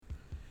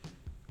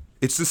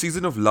It's the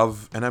season of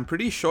love, and I'm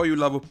pretty sure you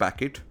love a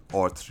packet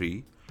or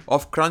three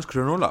of Crunch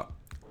granola.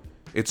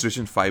 It's rich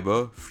in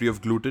fiber, free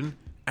of gluten,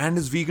 and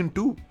is vegan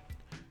too.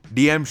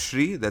 DM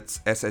Shri, that's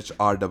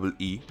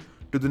SHREE,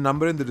 to the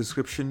number in the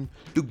description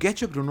to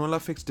get your granola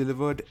fix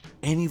delivered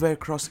anywhere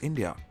across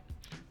India.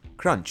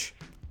 Crunch.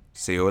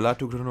 Say hola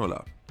to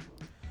granola.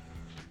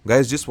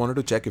 Guys, just wanted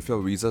to check if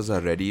your visas are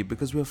ready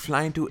because we're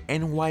flying to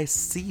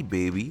NYC,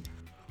 baby.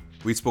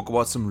 We spoke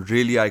about some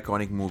really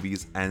iconic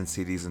movies and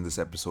series in this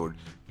episode.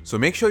 So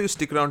make sure you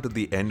stick around to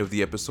the end of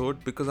the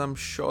episode because I'm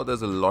sure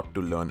there's a lot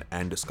to learn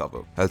and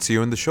discover. I'll see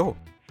you in the show.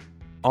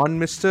 On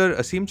Mr.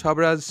 Asim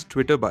Chabra's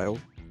Twitter bio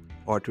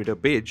or Twitter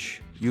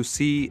page, you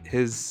see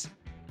his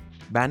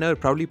banner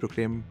proudly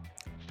proclaim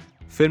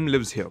Film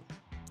Lives Here.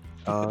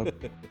 Uh,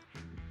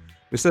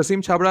 Mr.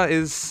 Asim Chabra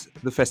is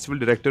the festival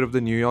director of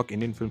the New York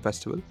Indian Film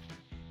Festival.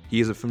 He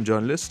is a film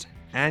journalist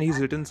and he's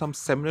written some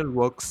seminal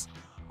works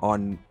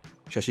on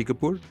Shashi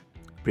Kapoor,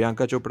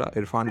 Priyanka Chopra,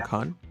 Irfan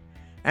Khan,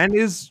 and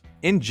is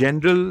in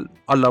general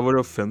a lover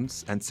of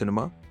films and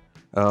cinema.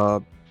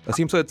 Uh,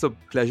 Asim, so it's a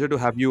pleasure to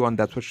have you on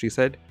That's What She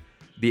Said,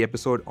 the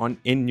episode on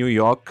In New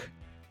York,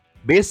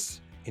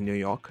 based in New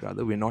York,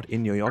 rather. We're not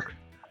in New York.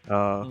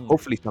 Hmm.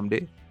 Hopefully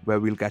someday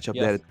where we'll catch up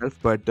there Yes, itself.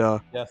 But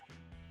yes.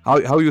 how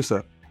are you,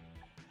 sir?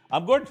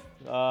 I'm good.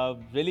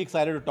 Really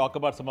excited to talk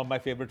about some of my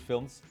favorite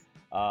films.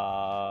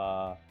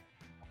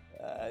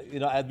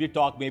 As we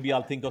talk, maybe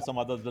I'll think of some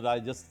others, but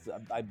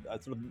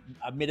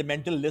I've made a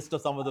mental list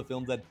of some of the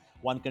films that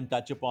one can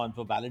touch upon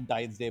for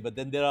Valentine's Day. But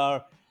then there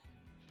are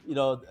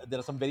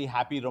some very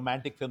happy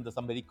romantic films. There's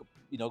some very,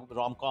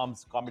 rom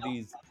coms,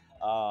 comedies.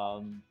 There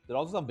are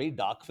also some very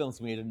dark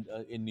films made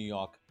in New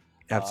York.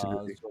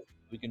 Absolutely. So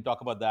we can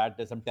talk about that.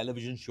 There's some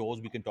television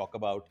shows we can talk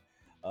about.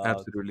 Uh,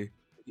 Absolutely.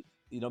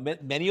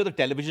 Many of the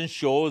television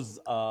shows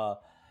are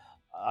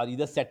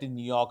either set in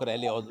New York or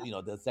LA,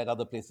 or they're set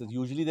other places.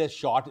 Usually they're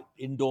shot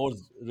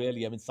indoors.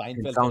 Really, I mean, In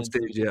Seinfeld, for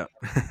soundstage, instance.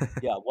 yeah.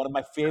 Yeah, one of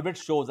my favorite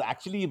shows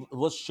actually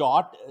was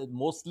shot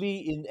mostly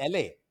in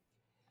LA.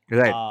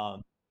 Right.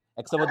 Um,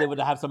 Except for they would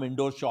have some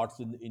indoor shots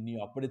in New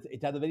York, but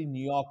it has a very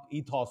New York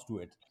ethos to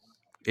it.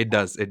 It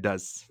does. It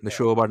does. The Yeah,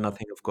 show about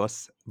nothing, of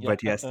course. yeah.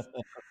 But yes,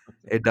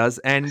 it does.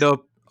 And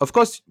of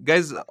course,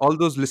 guys, all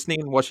those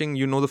listening and watching,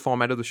 you know the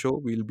format of the show.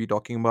 We'll be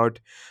talking about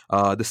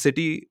the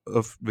city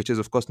of which is,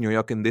 of course, New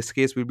York. In this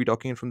case, we'll be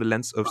talking from the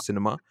lens of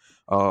cinema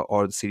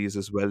or the series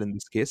as well. In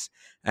this case,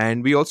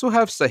 and we also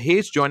have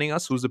Sahej joining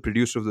us, who's the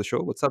producer of the show.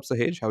 What's up,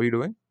 Sahej? How are you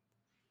doing?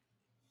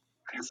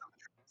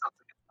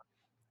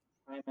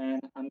 Hi man,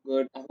 I'm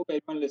good. I hope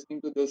everyone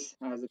listening to this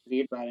has a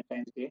great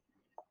Valentine's Day.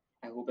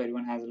 I hope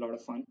everyone has a lot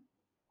of fun.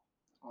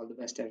 All the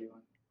best,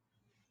 everyone.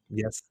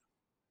 Yes.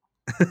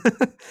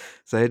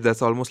 Sahej,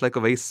 that's almost like a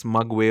very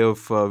smug way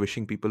of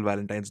wishing people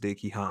Valentine's Day.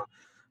 Ki, haan,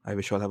 I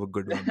wish all have a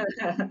good one.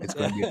 It's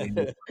going to be a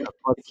dangerous one.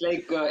 Of course, It's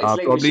like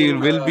probably wishing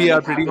will be our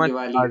like pretty much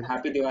our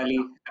Happy Diwali,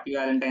 Happy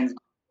Valentine's.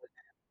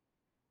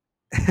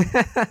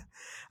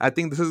 I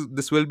think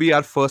this will be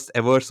our first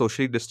ever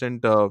socially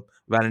distant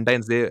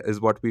Valentine's Day is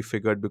what we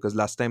figured because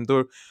last time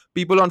though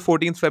people on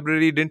 14th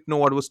February didn't know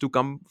what was to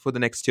come for the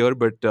next year,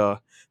 but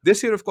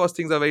this year of course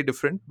things are very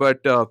different.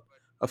 But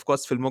of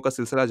course filmon ka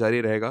silsila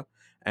jari rahega,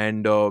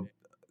 and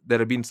there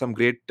have been some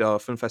great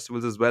film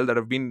festivals as well that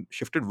have been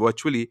shifted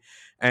virtually.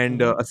 And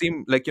Hmm.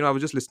 Asim, like I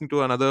was just listening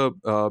to another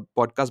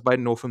podcast by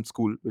No Film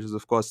School, which is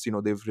of course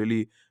they've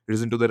really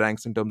risen to the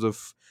ranks in terms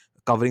of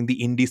covering the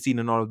indie scene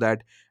and all of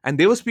that, and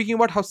they were speaking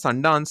about how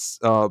Sundance,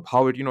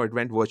 how it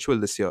went virtual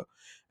this year,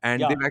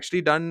 and Yeah. they've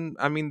actually done.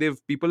 I mean, they've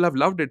people have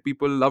loved it.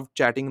 People loved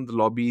chatting in the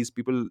lobbies.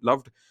 People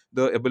loved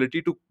the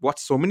ability to watch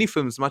so many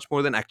films, much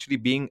more than actually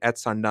being at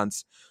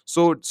Sundance.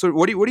 So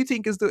what do you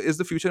think is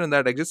the future in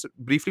that? I just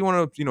briefly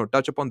want to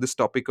touch upon this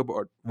topic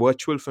about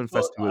virtual film So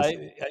festivals.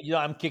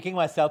 I'm kicking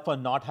myself for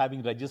not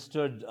having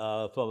registered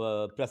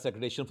for press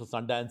accreditation for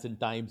Sundance in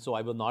time, so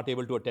I was not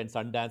able to attend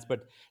Sundance.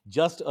 But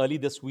just early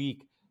this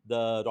week,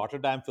 the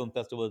Rotterdam Film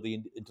Festival, the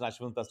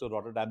International Film Festival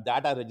of Rotterdam,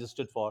 that I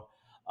registered for.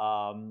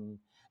 Um,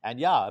 and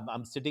yeah,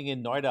 I'm sitting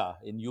in Noida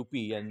in UP,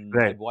 and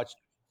Right.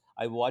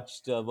 I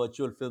watched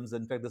virtual films.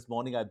 In fact, this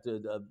morning I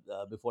did,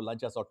 before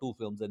lunch I saw two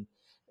films, and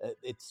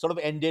it sort of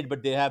ended,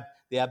 but they have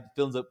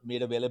films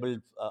made available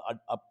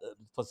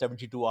for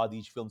 72 hours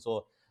each film.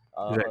 So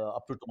Right.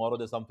 up to tomorrow.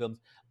 There's some films.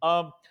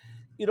 Um,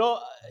 you know,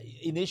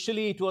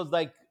 Initially it was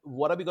like,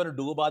 what are we going to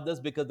do about this?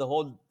 Because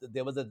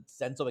there was a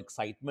sense of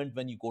excitement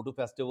when you go to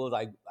festivals.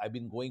 I've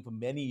been going for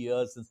many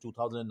years since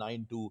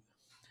 2009 to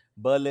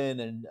Berlin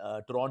and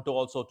Toronto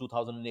also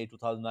 2008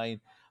 2009.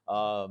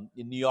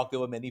 In New York there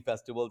were many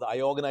festivals. I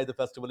organized a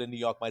festival in New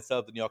York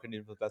myself, the New York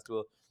Indian Film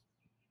Festival.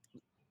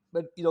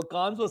 But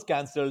Cannes was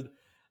cancelled.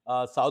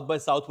 South by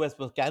Southwest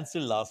was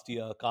cancelled last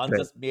year. Cannes Right.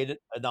 just made an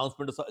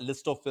announcement of a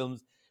list of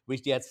films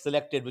which they had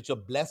selected, which were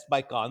blessed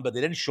by Cannes, but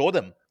they didn't show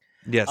them.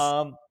 Yes.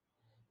 Um,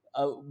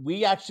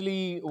 we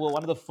actually were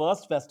one of the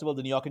first festivals,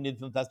 the New York Indian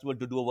Film Festival,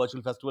 to do a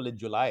virtual festival in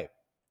July.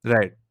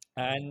 Right.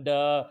 And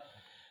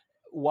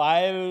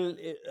while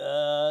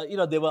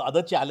there were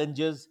other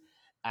challenges,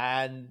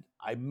 and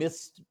I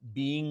missed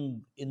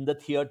being in the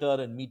theater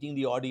and meeting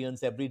the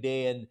audience every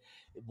day and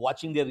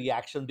watching their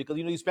reaction, because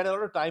you spend a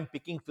lot of time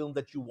picking films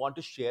that you want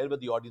to share with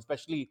the audience,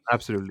 especially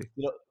Absolutely.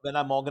 when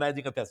I'm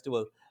organizing a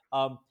festival.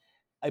 um,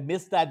 I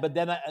missed that, but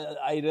then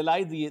I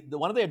realized the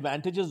one of the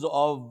advantages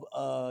of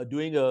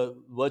doing a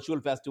virtual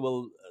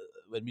festival,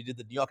 when we did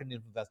the New York Indian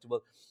Film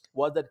Festival,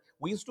 was that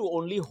we used to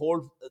only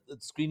hold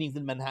screenings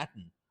in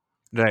Manhattan,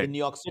 in Right. New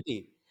York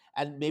City.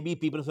 And maybe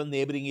people from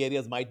neighboring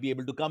areas might be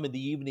able to come in the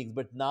evenings.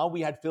 But now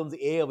we had films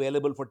A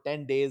available for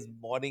 10 days,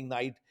 morning,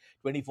 night,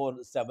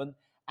 24/7.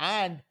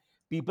 And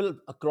people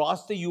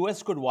across the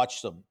US could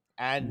watch them.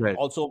 And Right.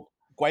 also,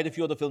 quite a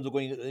few of the films are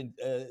going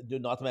to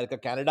North America,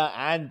 Canada,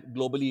 and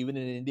globally, even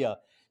in India. Right.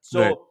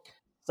 So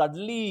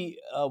suddenly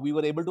we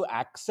were able to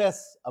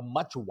access a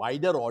much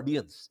wider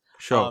audience.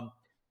 Sure. Um,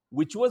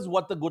 which was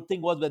what the good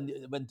thing was when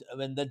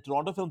the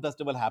Toronto Film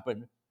Festival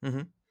happened.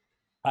 Hmm.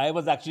 I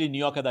was actually in New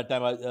York at that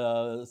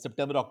time.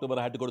 September, October,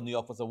 I had to go to New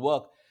York for some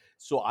work.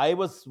 So I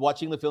was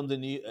watching the films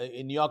in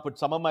New York. But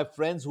some of my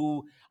friends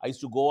who I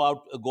used to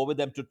go with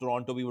them to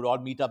Toronto, we would all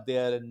meet up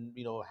there and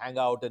hang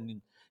out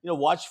and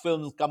watch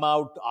films, come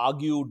out,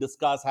 argue,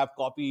 discuss, have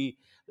coffee.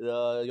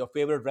 Your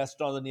favorite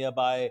restaurants are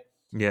nearby.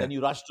 Yeah. Then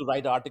you rush to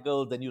write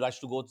articles. Then you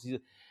rush to go see.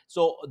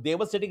 So they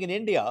were sitting in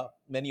India,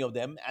 many of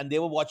them, and they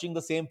were watching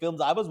the same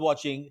films I was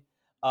watching,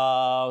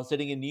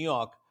 sitting in New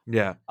York.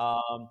 Yeah.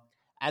 Um,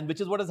 and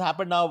which is what has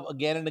happened now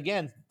again and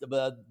again.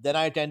 But then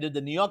I attended the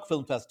New York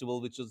Film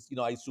Festival, which is,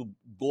 I used to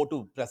go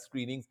to press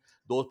screenings.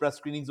 Those press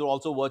screenings were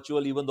also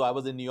virtual, even though I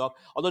was in New York.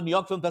 Although New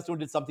York Film Festival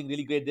did something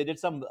really great. They did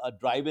some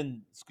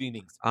drive-in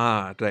screenings,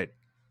 Ah, right.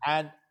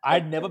 and I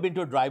had never Okay. been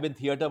to a drive-in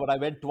theater, but I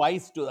went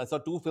twice to. I saw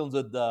two films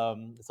with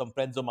some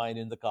friends of mine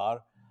in the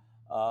car.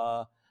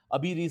 Uh,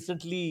 Abhi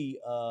recently,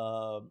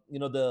 so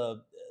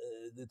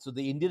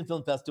the Indian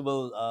Film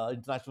Festival,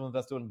 International Film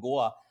Festival in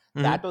Goa,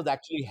 Hmm. that was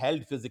actually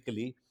held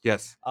physically,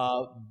 Yes.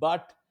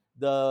 but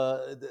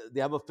they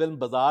have a film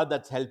bazaar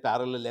that's held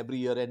parallel every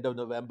year, end of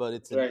November.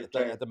 It's Right,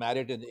 right. at the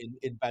Marriott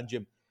in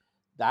Panjim.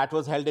 That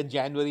was held in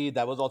January.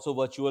 That was also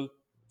virtual.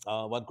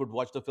 One could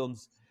watch the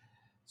films.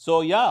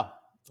 So yeah,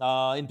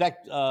 in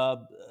fact,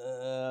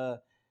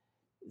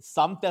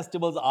 some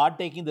festivals are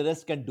taking the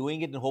risk and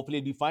doing it, and hopefully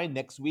it'll be fine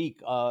next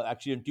week.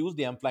 Actually, on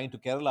Tuesday, I'm flying to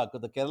Kerala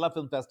because the Kerala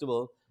Film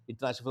Festival,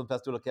 International Film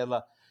Festival of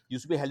Kerala,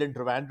 used to be held in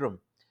Trivandrum,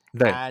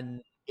 Right.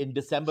 and in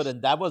December,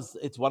 and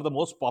it's one of the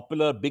most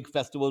popular big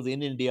festivals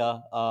in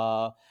India,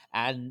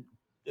 and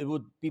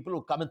people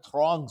would come in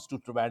throngs to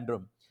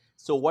Trivandrum.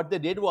 So what they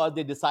did was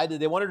they decided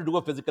they wanted to do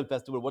a physical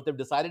festival. What they've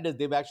decided is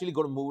they've actually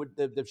got to move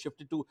it. They've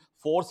shifted to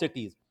four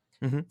cities.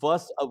 Hmm.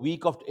 First a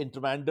week in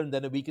Trivandrum,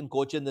 then a week in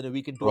Cochin, then a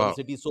week in two other Wow.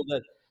 cities, so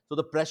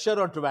the pressure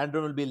on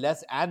Trivandrum will be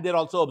less, and they're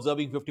also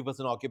observing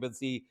 50%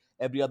 occupancy.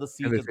 Every other And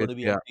seat they is going said, to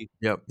be yeah. empty.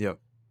 Yeah. Yeah.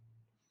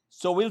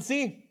 So we'll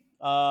see.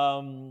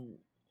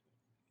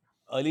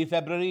 Early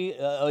February,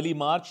 early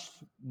March,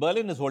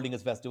 Berlin is holding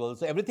its festival.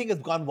 So everything has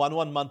gone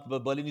one month.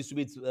 But Berlin used to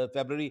be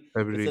February. It's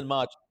February. in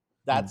March. Hmm.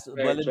 That's Right,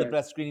 Berlin. The right.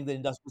 press screenings, the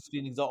industrial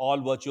screenings are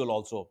all virtual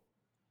also.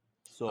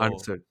 So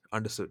Understood.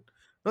 Understood.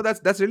 No,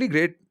 that's really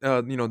great.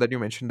 That you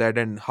mentioned that,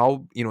 and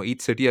how each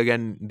city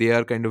again, they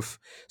are kind of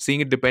seeing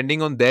it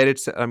depending on their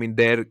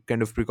their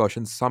kind of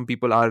precautions. Some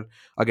people are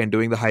again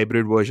doing the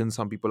hybrid version.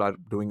 Some people are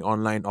doing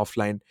online,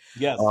 offline,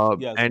 yes,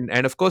 yes,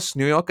 and of course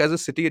New York as a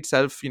city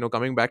itself.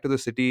 Coming back to the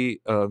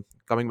city,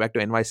 coming back to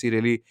NYC,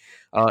 really,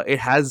 it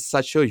has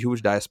such a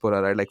huge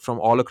diaspora, right? Like from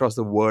all across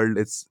the world.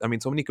 It's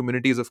so many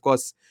communities, of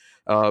course.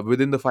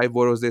 Within the five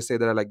boroughs, they say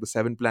there are like the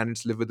seven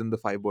planets live within the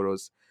five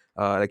boroughs.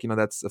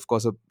 That's of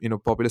course a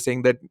popular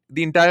saying that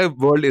the entire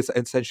world is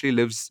essentially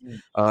lives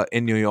mm,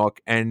 in New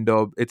York, and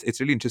it's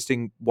really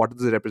interesting what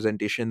is the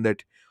representation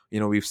that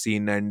we've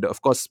seen. And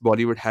of course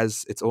Bollywood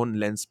has its own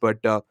lens, but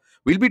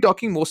we'll be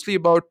talking mostly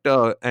about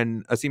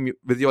and Asim,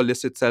 with your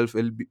list itself,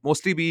 it'll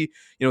mostly be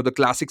the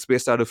classics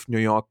based out of New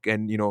York,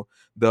 and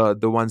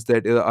the ones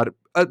that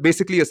are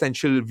basically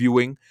essential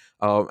viewing,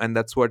 and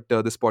that's what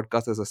this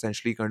podcast is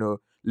essentially kind of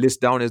list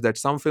down, is that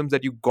some films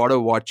that you gotta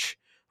watch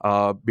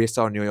based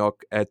on New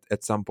York at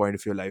some point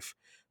of your life.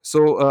 So,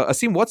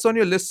 Asim, what's on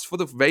your list for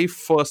the very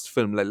first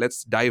film? Like,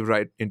 let's dive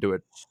right into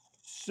it.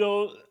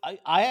 So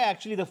I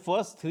actually, the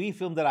first three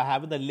films that I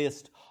have in the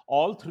list,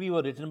 all three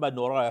were written by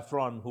Nora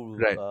Ephron, who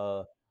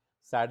Right.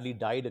 sadly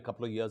died a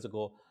couple of years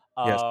ago.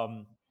 Yes.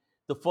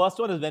 The first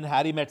one is When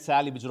Harry Met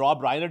Sally, which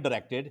Rob Reiner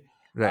directed.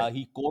 Right.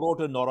 He co-wrote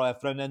with Nora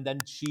Ephron, and then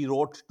she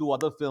wrote two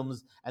other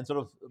films. And sort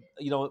of,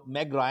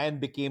 Meg Ryan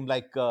became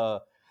like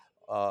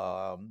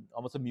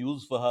almost a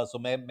muse for her. So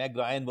Meg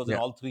Ryan was in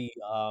Yeah. all three.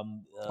 All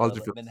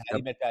the When films. Harry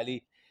Yep. Met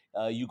Sally,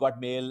 You Got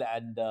Mail,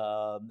 and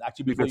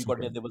actually before Sleepless You in Got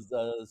Mail, Seattle. there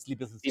was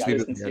Sleepless in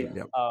Sleepless Seattle. in Seattle.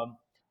 Seattle. Yeah. Um,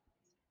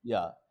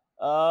 yeah.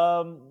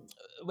 Um,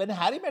 when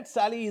Harry Met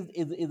Sally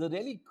is a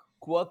really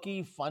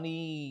quirky,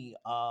 funny,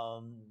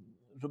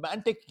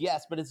 romantic,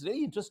 yes, but it's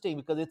really interesting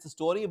because it's a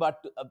story about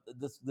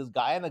this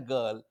guy and a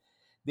girl.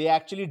 They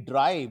actually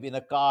drive in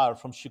a car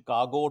from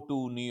Chicago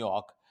to New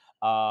York,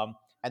 um,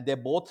 and they're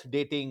both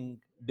dating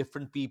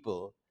different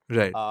people.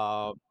 Right.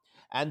 Uh,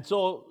 And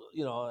so,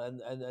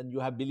 and you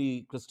have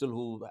Billy Crystal,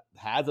 who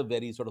has a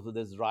very sort of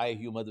this dry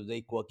humor, this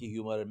very quirky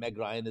humor, and Meg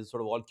Ryan is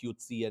sort of all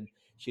cutesy, and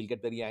she'll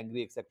get very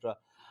angry, etc.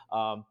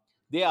 Um,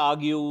 they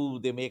argue,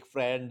 they make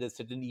friends, they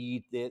sit and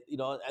eat,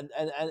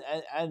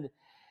 and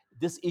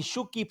this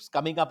issue keeps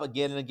coming up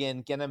again and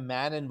again. Can a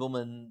man and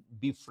woman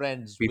be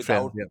friends Be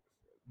friends. without Yeah.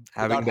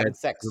 Having without that having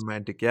sex?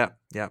 romantic. Yeah.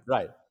 Yeah.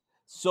 Right.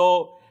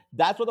 So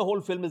that's what the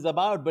whole film is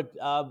about. But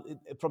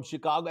from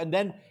Chicago, and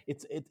then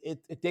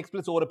it takes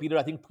place over a period,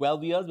 I think,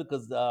 12 years,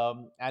 because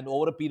and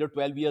over a period of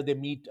 12 years they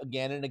meet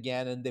again and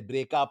again, and they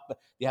break up.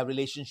 They have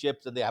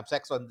relationships and they have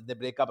sex, and they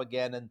break up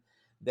again, and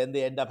then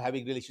they end up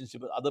having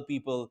relationship with other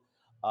people.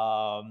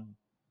 Um,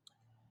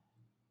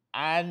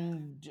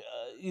 and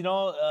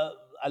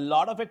a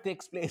lot of it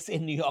takes place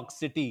in New York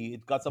City.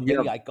 It got some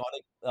Yeah. very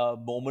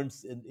iconic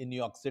moments in New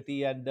York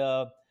City, and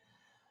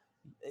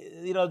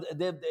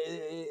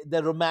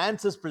the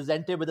romance is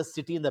presented with a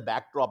city in the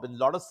backdrop. In a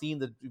lot of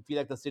scenes that you feel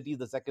like the city is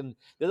the second.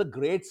 There's a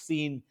great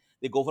scene.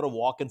 They go for a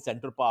walk in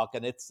Central Park,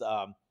 and it's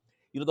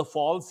the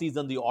fall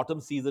season, the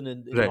autumn season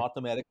in Right. North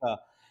America.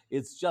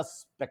 It's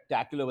just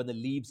spectacular when the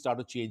leaves start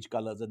to change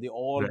colors and they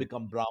all Right.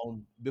 become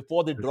brown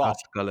before they The drop.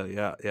 rust color.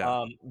 Yeah.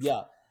 Yeah.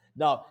 Yeah.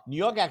 Now, New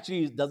York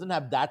actually doesn't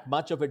have that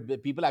much of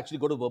it. People actually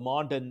go to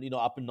Vermont and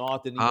up in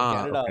north, and even Ah.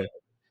 Canada. Okay.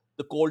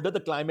 The colder the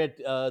climate,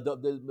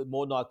 the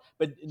more north.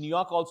 But New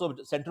York also,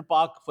 Central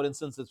Park, for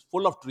instance, is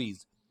full of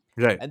trees.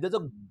 Right. And there's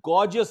a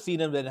gorgeous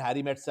scene in When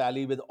Harry Met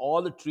Sally with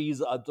all the trees,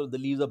 the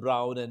leaves are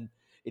brown, and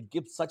it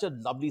gives such a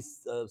lovely.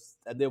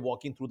 And they're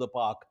walking through the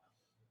park.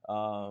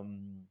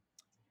 Um,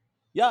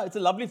 yeah, it's a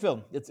lovely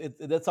film.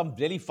 There's some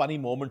really funny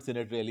moments in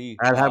it. Really,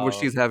 I'll have what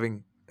she's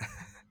having.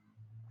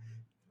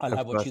 I'll Of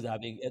have what course. she's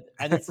having,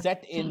 and it's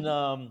set in.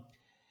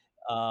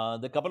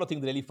 The couple of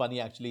things really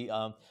funny actually.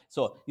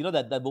 So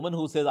that woman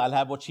who says I'll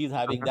have what she's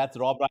having. Uh-huh. That's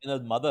Rob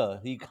Reiner's mother.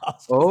 He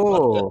cast his mother.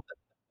 Oh,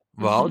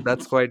 wow.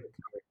 That's quite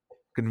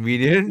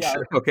convenient. Yeah.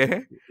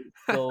 Okay.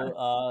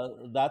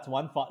 So that's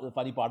one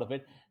funny part of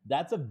it.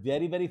 That's a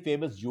very very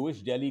famous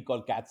Jewish deli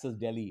called Katz's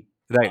Deli.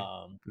 Right.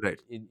 Um, Right.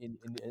 in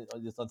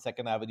it's on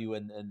Second Avenue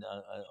and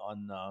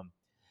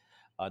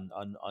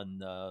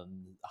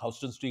on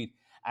Houston Street.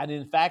 And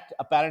in fact,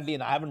 apparently,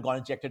 and I haven't gone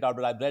and checked it out,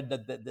 but I've read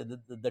that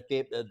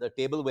the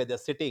table where they're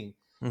sitting,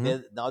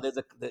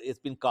 Mm-hmm. it's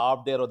been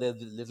carved there, or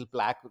there's a little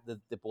plaque that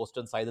they post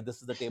inside that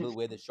this is the table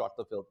where they shot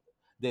the film.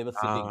 They were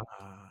sitting.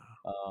 Ah,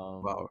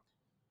 Um, wow.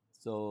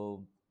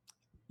 so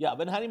yeah,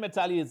 When Harry Met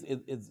Sally is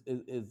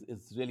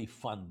really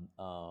fun.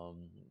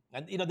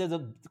 And there's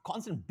a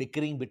constant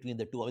bickering between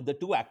the two. I mean, the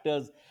two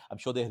actors, I'm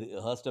sure they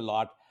rehearsed a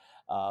lot,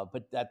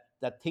 but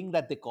that thing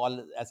that they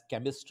call as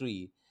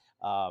chemistry,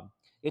 um,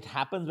 it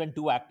happens when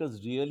two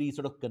actors really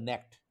sort of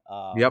connect.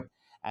 Yep.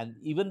 And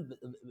even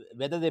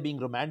whether they're being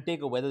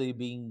romantic or whether they're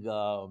being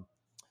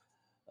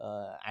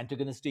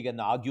antagonistic and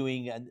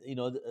arguing, and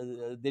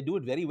they do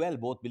it very well,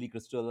 both Billy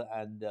Crystal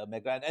and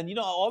Meg Ryan. And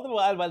all the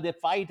while they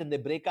fight and they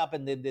break up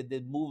and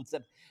they move,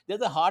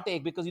 there's a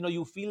heartache, because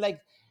you feel like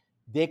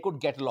they could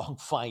get along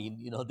fine,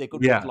 they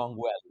could get Yeah. along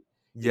well.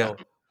 you Yeah. know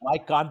why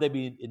can't they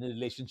be in a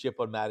relationship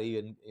or marry?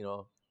 And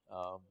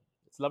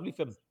it's a lovely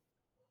film.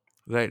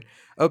 Right.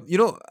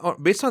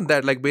 Based on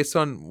that, like based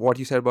on what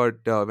you said about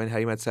When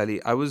Harry Met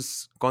Sally, I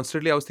was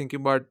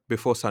thinking about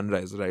Before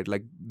Sunrise, right?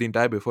 Like the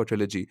entire Before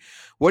trilogy.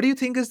 What do you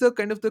think is the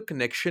kind of the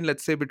connection,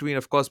 let's say, between,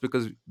 of course,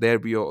 because there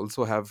we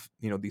also have,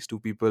 these two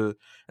people,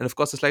 and of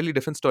course, a slightly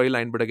different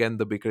storyline, but again,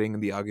 the bickering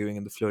and the arguing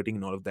and the flirting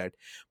and all of that.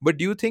 But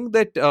do you think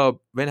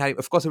that when Harry,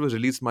 of course, it was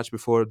released much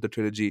before the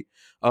trilogy,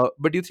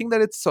 but do you think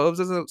that it serves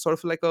as a sort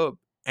of like a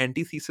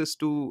antithesis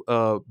to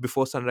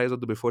Before Sunrise or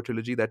the Before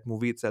trilogy, that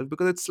movie itself,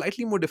 because it's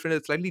slightly more different,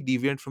 it's slightly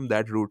deviant from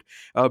that route?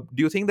 Do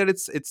you think that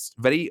it's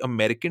very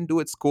American to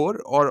its core,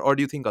 or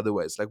do you think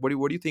otherwise? Like, what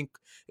do you think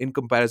in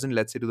comparison,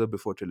 let's say, to the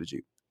Before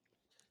trilogy?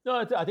 No,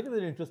 I think it's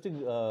an interesting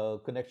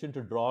connection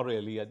to draw.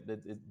 Really, it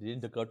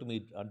didn't occur to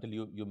me until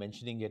you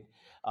mentioning it.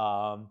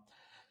 Um,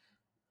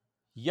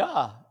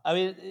 Yeah, I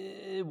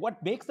mean,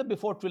 what makes the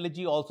Before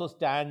trilogy also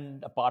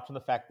stand apart from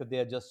the fact that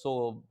they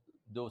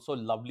were so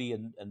lovely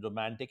and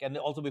romantic, and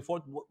also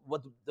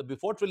what the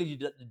Before trilogy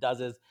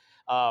does is,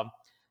 um,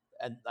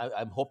 and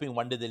I'm hoping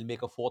one day they'll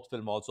make a fourth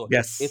film also.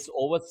 Yes. It's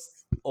over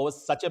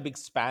such a big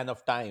span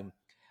of time.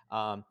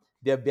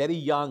 They're very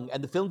young,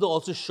 and the films are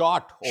also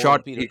shot over a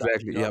Short, period of time.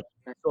 exactly. Yep.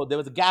 So there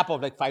was a gap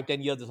of like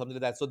 5-10 years or something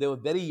like that. So they were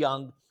very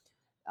young.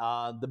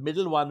 The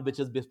middle one, which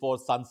is Before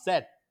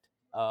Sunset,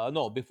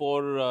 no, Yeah,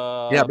 Before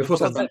before Before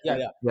Sunset. sunset. Yeah,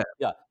 sunset. yeah, Yeah.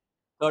 yeah.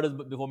 Third is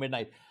before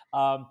midnight.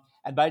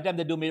 And by the time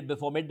they do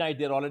before midnight,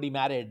 they're already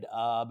married.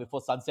 Before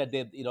sunset,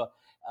 they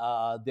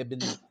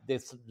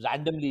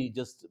randomly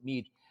just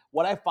meet.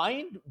 What I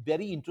find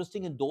very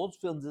interesting in those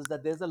films is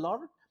that there's a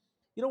lot of,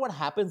 what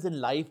happens in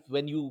life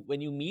when you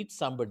meet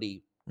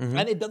somebody, Mm-hmm.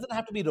 and it doesn't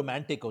have to be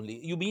romantic only.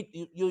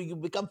 You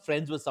become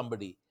friends with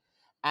somebody,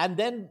 and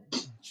then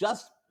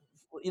just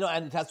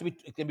and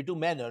it can be two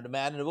men, or a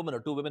man and a woman, or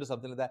two women, or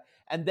something like that,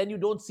 and then you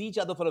don't see each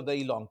other for a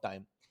very long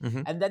time,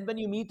 Mm-hmm. and then when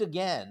you meet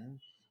again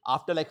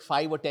after like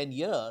 5 or 10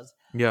 years,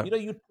 Yeah.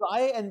 You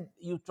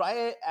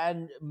try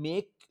and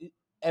make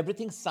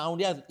everything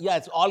sound, yeah,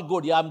 it's all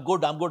good, yeah, I'm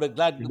good,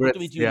 glad, good to Breath.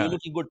 meet you, you're Yeah.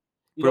 looking good.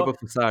 you Put up know a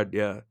facade.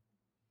 Yeah.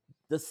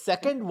 the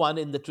second one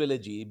in the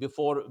trilogy,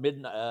 before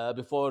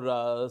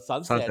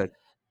Sunset, Sunset.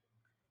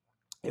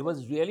 it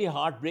was really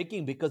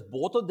heartbreaking because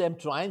both of them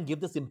try and give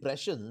this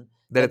impression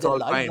That that it's their all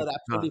lives fine. are Huh.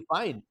 absolutely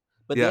fine,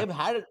 but Yeah. they've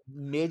had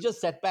major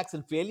setbacks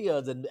and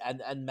failures,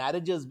 and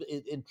marriages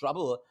in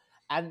trouble,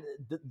 and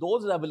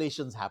those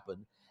revelations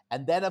happen.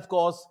 And then, of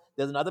course,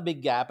 there's another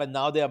big gap, and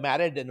now they are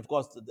married, and of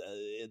course,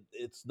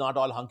 it's not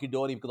all hunky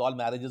dory because all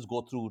marriages go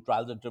through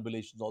trials and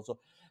tribulations also.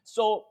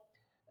 So.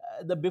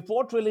 The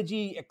Before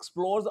trilogy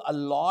explores a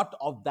lot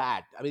of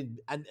that. I mean,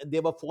 and they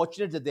were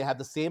fortunate that they had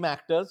the same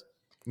actors.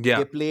 Yeah.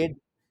 They played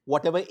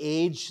whatever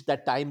age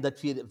that time that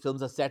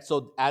films are set.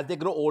 So as they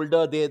grow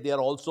older, they are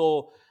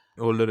also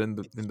Older in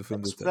the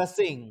films itself.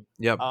 expressing,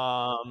 Yeah.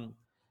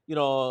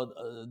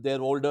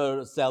 their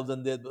older selves,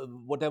 and their,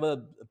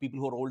 whatever people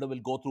who are older will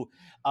go through.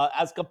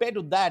 As compared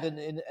to that,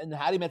 in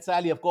Harry Met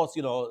Sally, of course,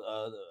 they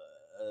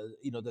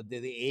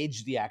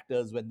age the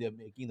actors when they're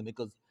making them,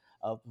 because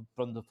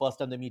from the first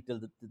time they meet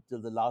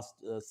till the last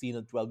scene,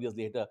 and 12 years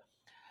later.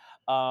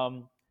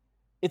 Um,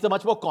 it's a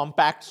much more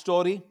compact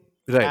story,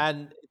 Right.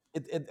 and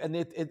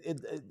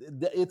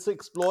it's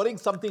exploring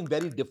something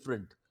very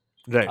different.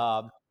 Right.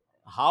 um,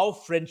 how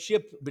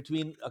friendship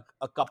between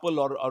a couple,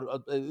 or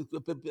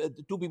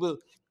two people,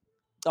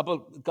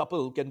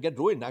 couple can get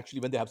ruined actually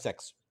when they have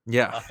sex.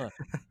 Yeah. Uh,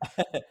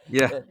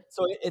 Yeah.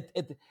 so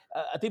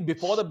I think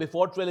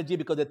before trilogy,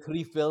 because there are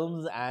three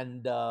films,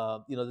 and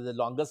the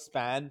longest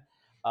span,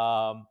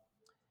 um,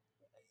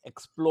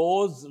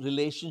 explores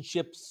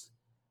relationships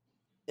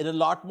in a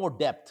lot more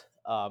depth.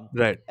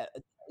 Right.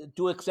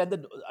 To extend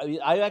that,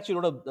 I actually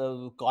wrote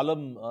a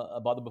column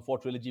about the Before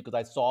trilogy, because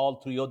I saw all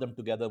three of them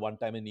together one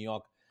time in New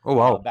York, Oh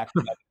wow. back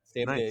to back,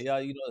 same day. Nice. Yeah,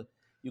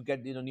 you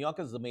get, New York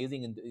is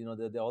amazing, and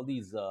there are all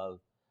these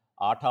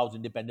art house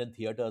independent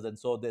theaters, and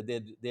so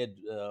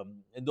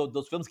and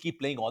those films keep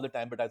playing all the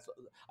time. But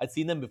I'd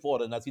seen them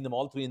before, and I've seen them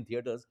all three in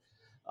theaters.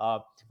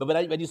 But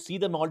when you see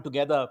them all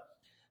together,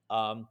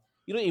 um,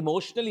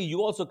 emotionally,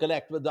 you also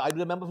collect. I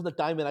remember from the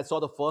time when I saw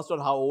the first one,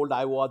 how old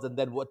I was, and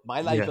then what my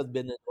life Yeah. has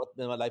been, and what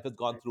my life has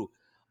gone through.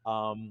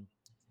 Um,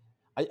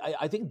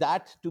 I think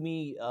that, to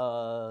me,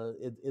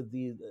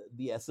 is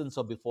the essence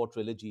of Before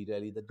trilogy.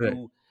 Really, that Right.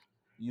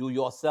 you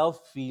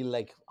yourself feel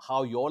like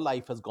how your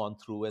life has gone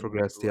through, and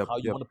Progressed. Yep. how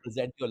you Yep. want to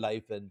present your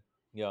life, and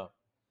yeah.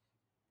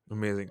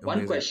 Amazing. One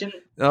Amazing. question,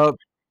 Uh.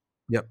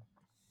 Yep.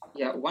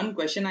 yeah, one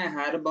question I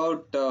had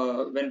about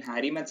when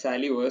Harry Met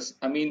Sally was,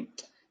 I mean,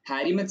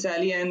 Harry Met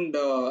Sally and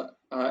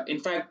in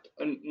fact,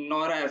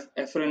 Nora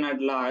Ephron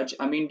at large.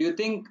 I mean, do you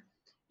think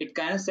it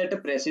kind of set a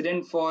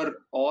precedent for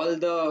all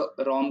the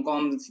rom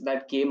coms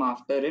that came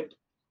after it?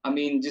 I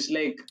mean, just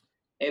like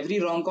every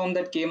rom com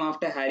that came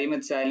after Harry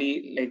Met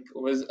Sally, like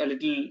was a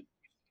little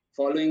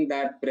following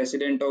that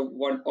precedent of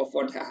what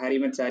Harry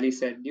Met Sally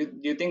said. Do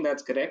you think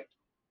that's correct?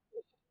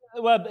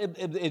 Well,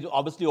 it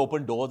obviously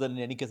opened doors, and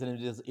in any case, and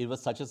it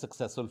was such a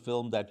successful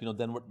film that,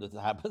 then what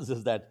happens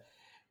is that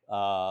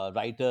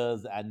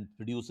writers and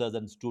producers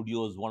and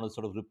studios want to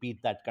sort of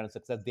repeat that kind of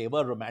success. They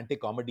were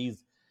romantic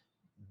comedies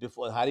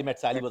before. Harry Met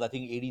Sally Right, was, I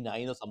think,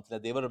 '89 or something.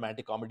 They were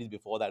romantic comedies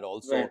before that right,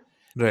 also. Right.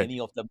 Many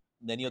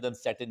of them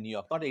set in New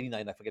York. Not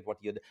 '89. I forget what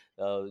year. It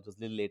was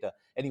a little later.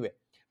 Anyway,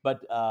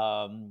 but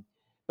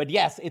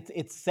yes,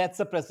 it sets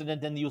a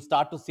precedent, and you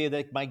start to say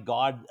that, my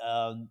God,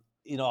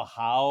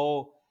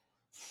 how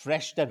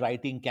fresh the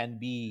writing can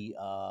be,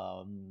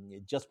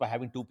 just by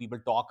having two people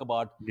talk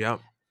about, Yeah.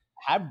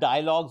 have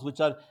dialogues which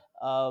are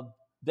uh,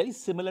 very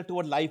similar to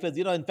what life is.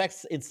 In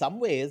fact, in some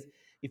ways,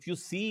 if you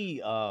see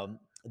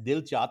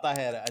Dil Chahta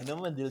Hai, I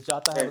remember when Dil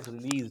Chahta Hai right. was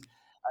released,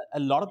 a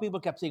lot of people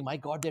kept saying, "My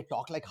God, they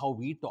talk like how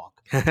we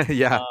talk."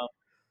 Yeah. Uh,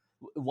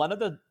 One of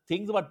the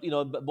things about,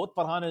 both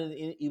Farhan and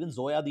even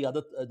Zoya,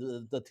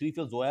 the three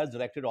films Zoya has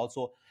directed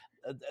also,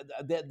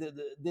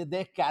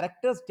 their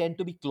characters tend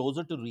to be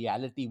closer to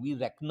reality. We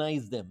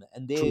recognize them,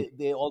 and True.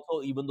 they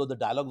also, even though the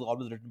dialogue is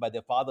always written by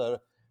their father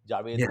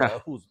Javed, Yeah.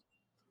 who's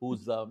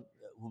who's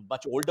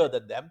much older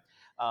than them.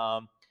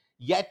 Um,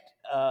 Yet,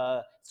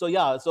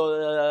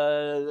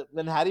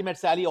 when Harry Met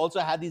Sally also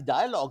had these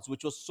dialogues,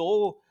 which was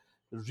so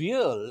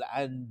real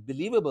and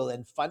believable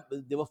and fun.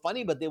 They were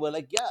funny, but they were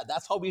like, yeah,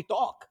 that's how we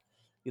talk,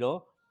 you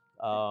know.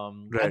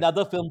 And Right.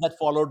 other films that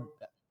followed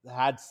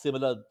had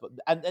similar,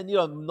 and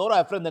Nora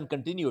Ephron then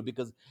continued,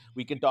 because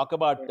we can talk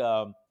about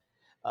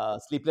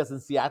Right. Sleepless in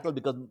Seattle,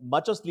 because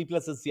much of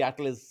Sleepless in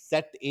Seattle is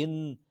set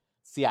in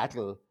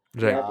Seattle.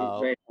 Right.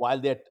 Seattle, right,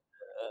 While right.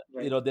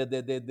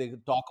 they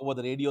talk over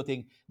the radio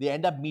thing, they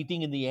end up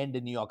meeting in the end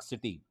in New York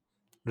City,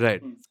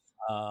 Hmm.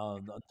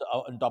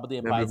 on top of the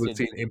Empire Memorable State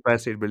scene. Building. Empire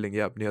State Building.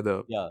 Yep. Near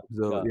Yeah,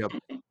 the yeah.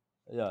 yep.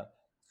 Yeah.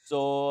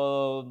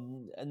 So,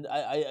 and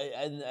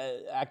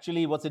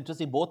actually, what's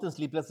interesting, both in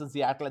Sleepless in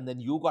Seattle and then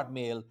You Got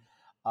Mail,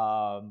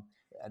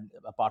 and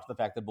apart from the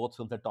fact that both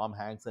films had Tom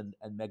Hanks and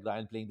Meg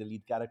Ryan playing the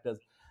lead characters,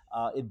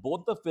 in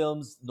both the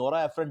films,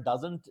 Nora Ephron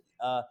doesn't.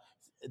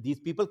 These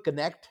people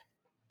connect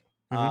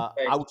Right.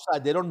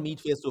 outside. They don't meet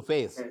face to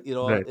face. Right. You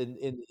know, Right.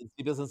 in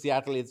Sleepless in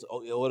Seattle, it's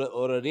or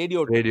a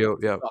radio Radio.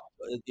 Yeah. talk.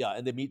 Yeah,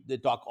 and they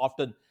talk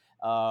often.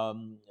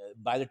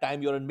 By the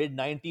time you're in mid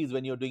 90s,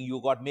 when you're doing You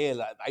Got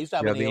Mail, I used to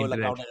have Yeah. an The AOL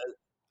internet. account.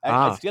 I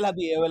Ah. still have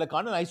the AOL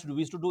account, and we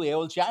used to do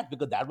AOL chat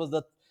because that was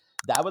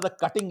the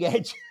cutting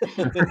edge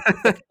technology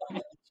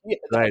at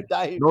Right. that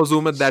time. No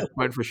Zoom at So that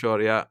point for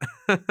sure. Yeah.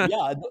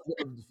 yeah,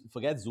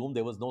 forget Zoom.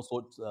 There was no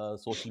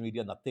social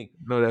media, nothing.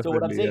 No, So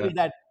what I'm definitely. saying Yeah. is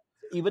that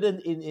even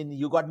in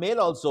You Got Mail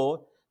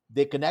also,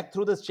 they connect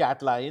through this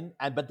chat line,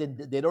 and but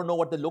they don't know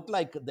what they look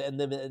like,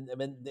 and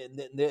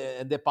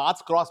and their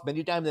paths cross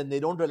many times, and they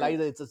don't Right. realize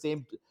that it's the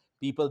same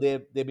people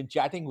they've been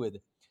chatting with.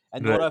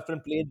 And Right. Nora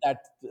Ephron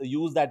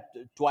used that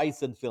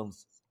twice in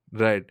films.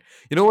 Right.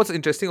 You know what's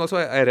interesting? Also,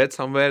 I read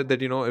somewhere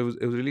that it was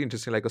really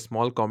interesting. Like a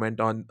small comment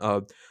on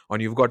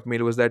You've Got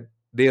Mail was that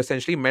they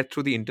essentially met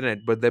through the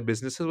internet, but their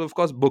businesses were of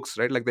course books,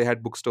 right? Like they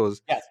had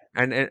bookstores, Yes.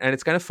 and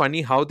it's kind of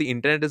funny how the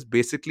internet is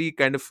basically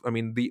kind of, I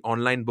mean, the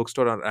online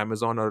bookstore on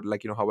Amazon, or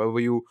like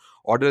however you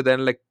order.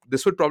 Then like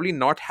this would probably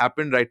not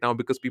happen right now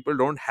because people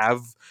don't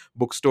have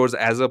bookstores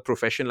as a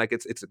profession. Like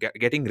it's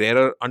getting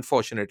rarer.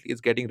 Unfortunately,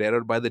 it's getting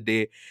rarer by the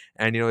day,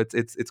 and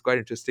it's quite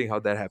interesting how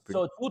that happened.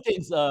 So two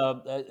things.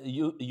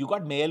 You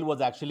Got Mail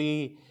was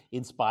actually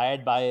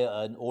inspired by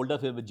an older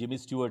film with Jimmy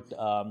Stewart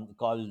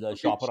called Okay.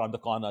 Shopper on the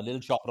Corner, Little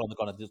Shopper on the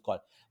Corner. This is called.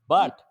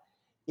 But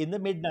in the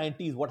mid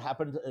 90s, what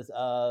happened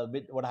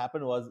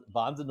was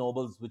Barnes and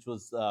Nobles, which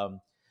was a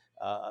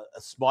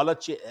smaller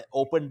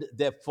opened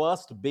their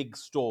first big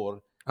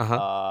store Uh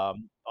huh.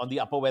 on the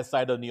Upper West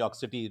Side of New York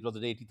City. It was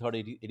at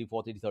 83rd,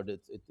 84th, 83rd.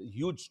 It's a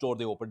huge store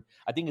they opened.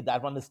 I think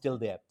that one is still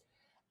there.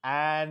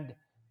 And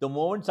the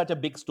moment such a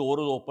big store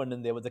was opened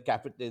and there was a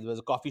cafe, there was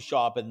a coffee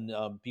shop, and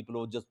people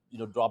would just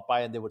drop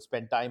by and they would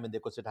spend time and they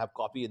could sit have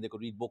coffee and they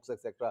could read books,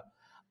 etc.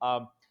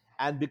 Um,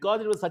 and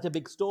because it was such a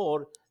big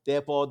store,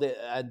 therefore,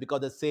 and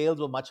because the sales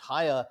were much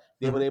higher,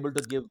 they were Hmm. able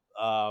to give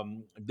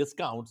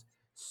discounts.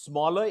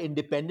 Smaller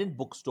independent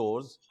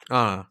bookstores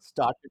Ah.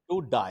 started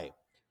to die.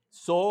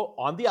 So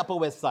on the Upper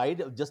West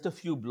Side, just a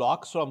few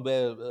blocks from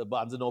where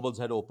Barnes and Nobles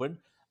had opened,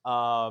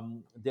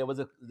 there was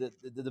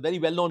the very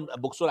well-known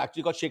bookstore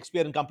actually called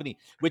Shakespeare and Company,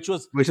 which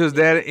was Which was i-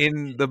 there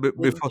in the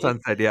in, before in,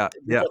 sunset. Yeah,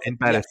 yeah, before in yes.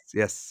 Paris.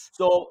 Yes.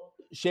 So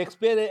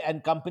Shakespeare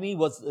and Company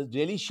was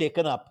really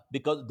shaken up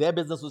because their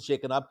business was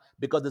shaken up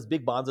because this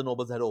big Barnes and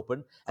Nobles had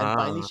opened, and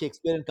finally Ah,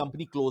 Shakespeare and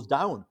Company closed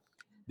down.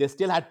 They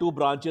still had two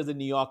branches in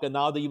New York, and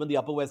now even the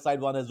Upper West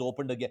Side one has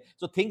opened again.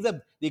 So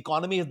the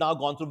economy has now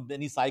gone through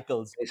many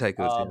cycles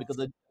cycles.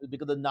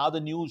 Yes. now the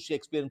new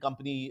Shakespeare and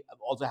Company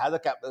also has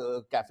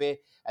a cafe,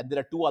 and there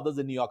are two others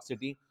in New York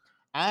City,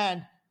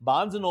 and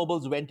Barnes and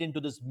Nobles went into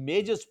this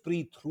major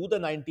spree through the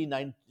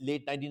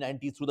late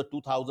 1990s, through the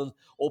 2000s,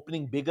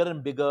 opening bigger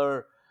and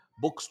bigger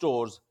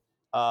bookstores.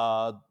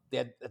 They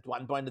had at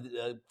one point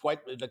quite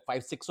like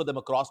five, six of them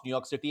across New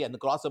York City and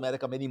across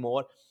America, many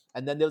more.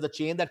 And then there was a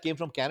chain that came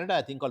from Canada,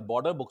 I think, called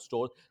Border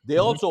Bookstores. They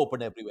Mhm. also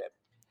opened everywhere.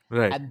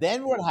 Right. And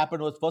then what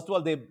happened was, first of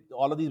all, they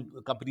all of these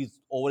companies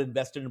over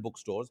invested in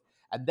bookstores,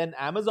 and then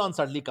Amazon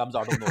suddenly comes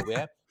out of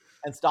nowhere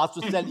and starts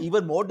to sell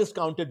even more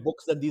discounted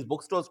books than these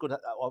bookstores could.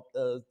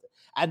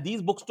 And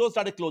these bookstores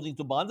started closing.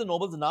 So Barnes and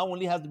Nobles now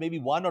only has maybe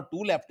one or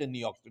two left in New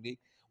York City,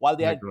 while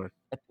they My had God.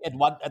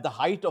 at the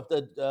height of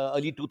the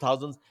early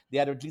 2000s, they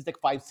had at least like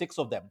five, six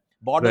of them.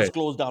 Borders Right.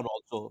 closed down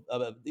also.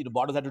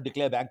 Borders had to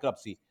declare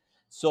bankruptcy.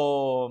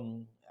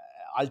 So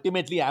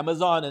ultimately,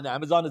 Amazon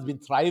has been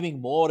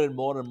thriving more and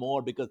more and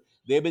more because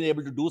they've been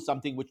able to do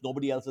something which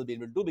nobody else has been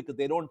able to do, because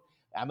they don't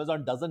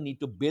Amazon doesn't need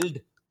to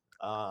build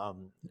Yeah,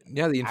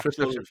 the actual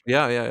infrastructure.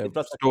 Yeah, yeah, yeah.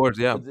 infrastructure. Stores.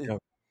 Yeah, It's yeah,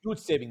 huge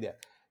saving there.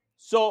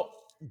 So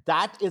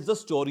that is the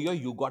story of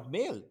You Got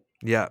Mail,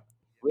 yeah.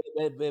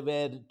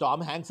 where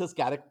Tom Hanks's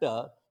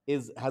character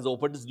has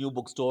opened this new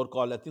bookstore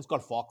called, I think it's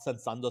called Fox and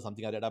Sons or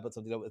something. I read up at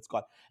something it's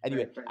called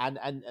anyway. Right. Right.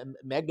 And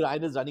Meg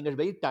Ryan is running a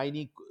very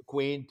tiny,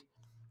 quaint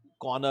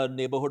corner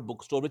neighborhood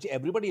bookstore, which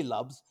everybody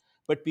loves.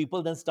 But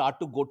people then start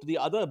to go to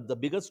the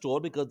bigger store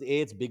because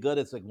A, it's bigger,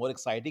 it's like more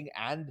exciting,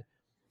 and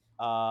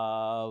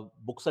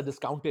books are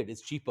discounted,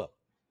 it's cheaper.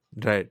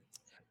 Right.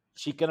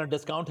 She cannot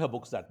discount her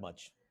books that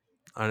much.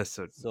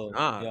 Understood. So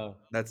Ah, yeah,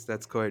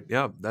 that's quite,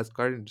 yeah, that's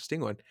quite an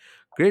interesting one.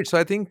 Great. So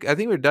I think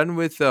we're done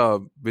with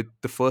the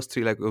first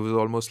three. Like it was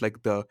almost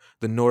like the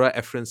Nora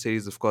Ephron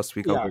series. Of course,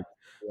 we yeah, covered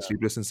yeah.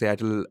 Sleepless in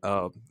Seattle.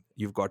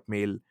 You've Got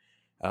Mail.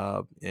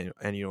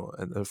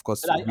 And of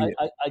course But we.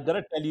 I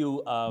gotta tell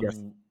you, Yes.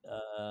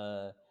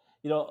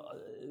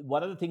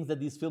 one of the things that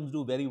these films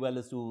do very well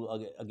is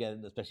to,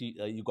 again, especially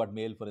You Got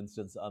Mail, for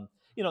instance,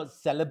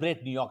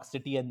 celebrate New York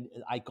City and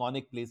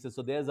iconic places.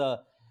 So there's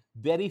a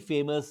very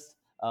famous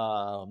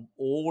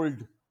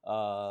old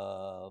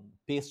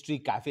pastry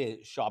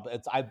cafe shop.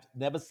 I've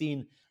never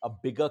seen a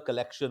bigger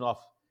collection of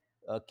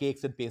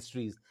cakes and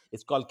pastries.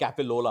 It's called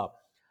Cafe Lola.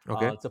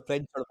 Okay. It's a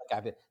French sort of a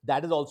cafe.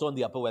 That is also on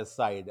the Upper West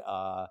Side.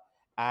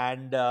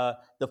 And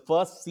the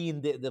first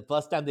scene, the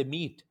first time they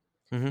meet,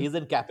 Mm-hmm. is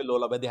in Cafe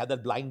Lola, where they had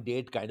that blind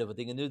date kind of a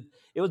thing. And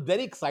it was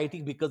very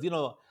exciting because,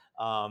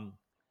 um,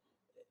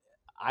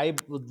 I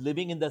was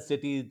living in the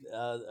city. You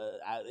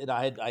know,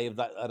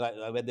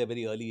 I went there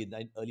very early in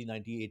early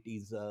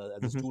 1980s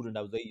as a Hmm. student.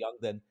 I was very young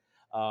then.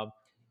 Um,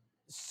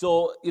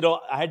 so you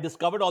know, I had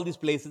discovered all these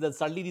places, and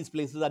suddenly these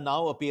places are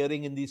now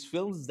appearing in these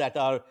films that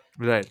are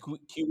Right.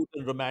 cute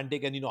and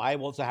romantic. And you know,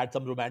 I've also had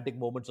some romantic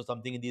moments or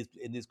something in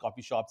these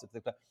coffee shops,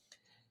 etc.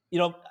 You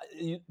know,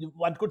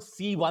 one could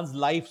see one's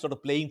life sort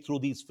of playing through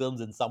these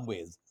films in some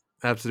ways.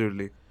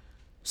 Absolutely.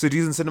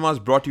 Cities and Cinemas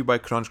brought to you by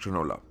Crunch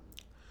Granola.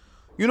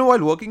 You know,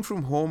 while working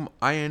from home,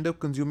 I end up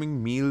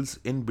consuming meals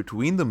in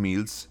between the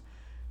meals,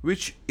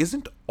 which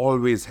isn't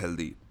always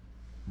healthy.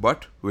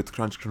 But with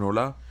Crunch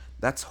Granola,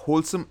 that's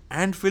wholesome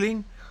and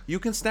filling, you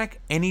can snack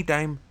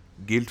anytime,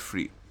 guilt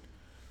free.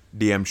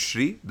 DM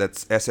Shri,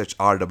 that's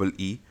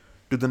SHREE,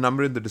 to the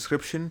number in the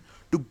description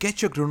to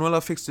get your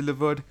granola fix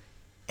delivered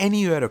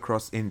anywhere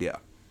across India.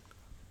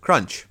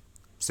 Crunch.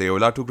 Say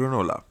hola to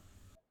granola.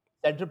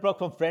 Central Perk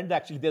from Friends,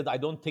 actually, I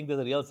don't think there's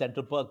a real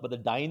Central Perk, but the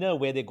diner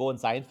where they go in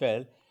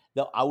Seinfeld,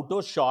 the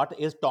outdoor shot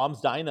is Tom's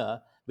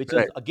Diner, which is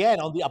Right, again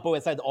on the Upper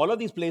West Side. All of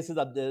these places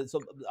are so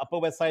the Upper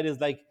West Side is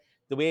like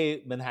the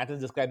way Manhattan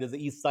is described. There's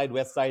the East Side,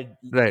 West Side,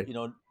 right, you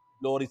know,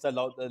 Lower East Side,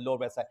 Lower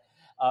West Side.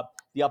 Uh,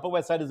 the Upper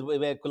West Side is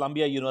where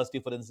Columbia University,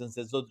 for instance,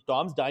 is. So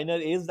Tom's Diner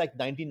is like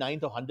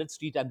 99th or 100th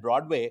Street and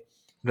Broadway,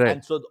 right.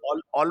 and so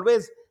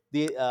always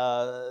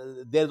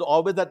there's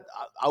always that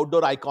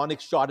outdoor iconic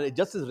shot. It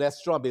just is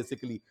restaurant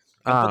basically,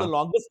 and for the Ah,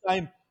 longest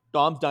time,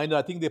 Tom's Diner,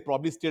 I think they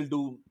probably still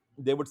do.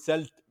 They would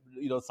sell,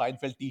 you know,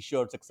 Seinfeld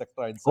T-shirts,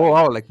 etc. oh inside.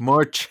 wow, like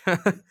merch.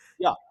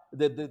 Yeah,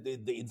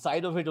 the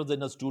inside of it was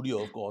in a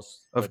studio, of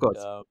course, Of but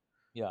course.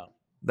 yeah,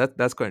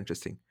 That's quite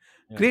interesting.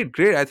 yeah. Great,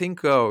 great. I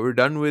think we're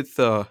done with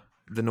the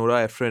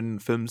Nora Ephron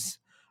films.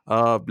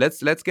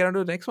 Let's get on to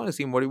the next one.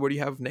 Asim, what do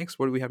you have next?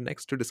 What do we have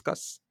next to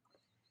discuss?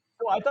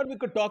 So I thought we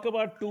could talk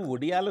about two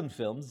Woody Allen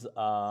films,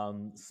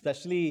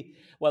 especially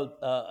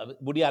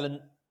Woody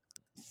Allen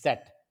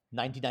set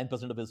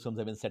 99% of his films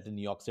have been set in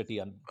New York City,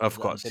 Of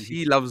course, until he,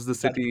 he loves the in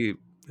fact, city.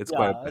 It's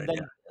quite yeah, and apparent. then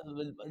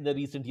Yeah. in the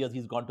recent years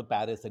he's gone to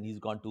Paris and he's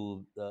gone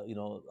to you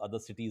know, other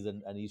cities,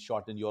 and he's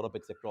shot in Europe,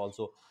 etc.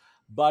 Also,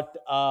 but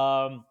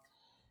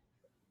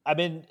I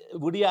mean,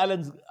 Woody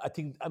Allen's. I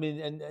think. I mean,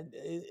 and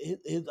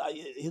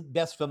his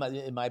best film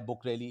in my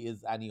book really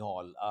is Annie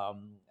Hall,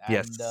 and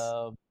Yes.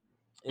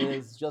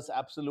 is just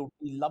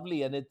absolutely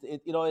lovely. And it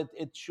you know,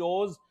 it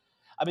shows.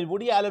 I mean,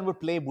 Woody Allen would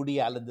play Woody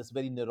Allen, this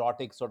very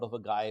neurotic sort of a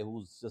guy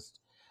who's just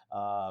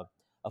uh,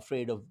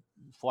 afraid of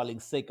falling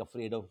sick,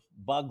 afraid of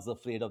bugs,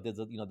 afraid of there's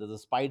a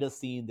spider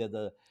scene,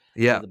 Yeah.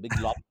 there's a big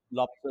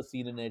lobster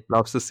scene in it,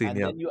 Loves the scene. and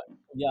Yeah. then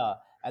yeah,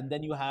 and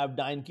then you have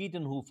Diane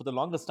Keaton, who for the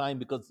longest time,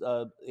 because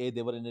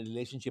they were in a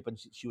relationship and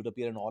she would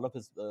appear in all of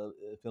his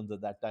films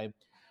at that time,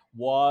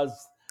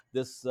 was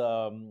this.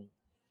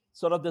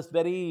 Sort of this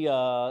very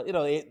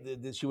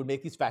she would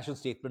make these fashion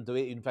statements, the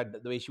way, in fact,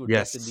 the way she would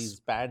dress in Yes. these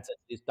pants and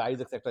these ties,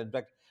 etc. In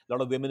fact, a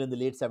lot of women in the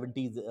late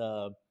 70s,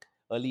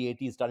 early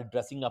 80s started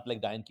dressing up like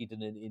Diane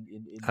Keaton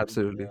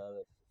Absolutely.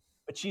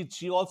 but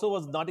she also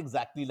was not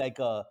exactly like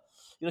a,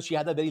 you know, she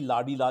had a very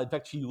lardy la. In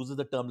fact, she uses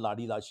the term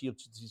lardy la. She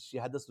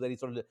had this very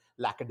sort of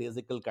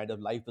lackadaisical kind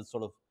of life that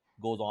sort of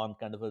goes on,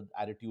 kind of an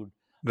attitude.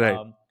 Right.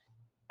 um,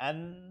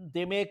 and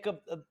they make a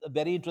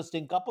very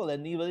interesting couple,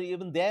 and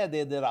even there,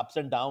 there are ups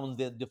and downs,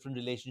 there are different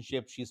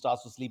relationships. She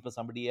starts to sleep with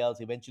somebody else.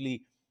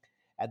 Eventually,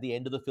 at the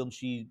end of the film,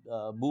 she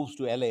moves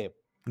to LA.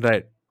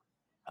 Right.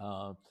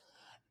 uh,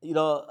 you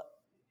know,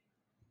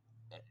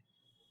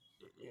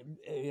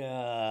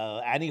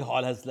 Annie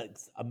Hall has like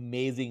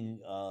amazing.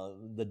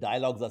 The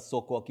dialogues are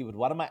so quirky. But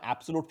one of my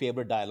absolute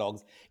favorite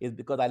dialogues is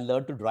because I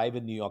learned to drive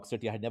in New York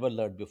City. I had never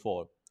learned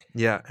before.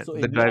 Yeah. So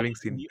The in New York, driving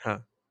scene. Huh.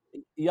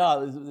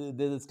 yeah,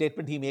 there's a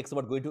statement he makes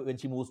about going to when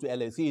she moves to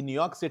LA. See, in New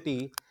York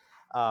City,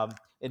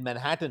 in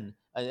Manhattan,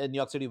 in New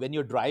York City, when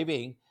you're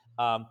driving,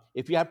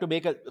 if you have to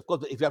make a, of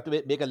course, if you have to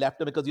make a left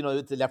turn, because you know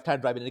it's a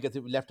left-hand driving, and because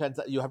left hand,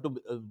 you have to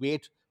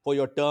wait for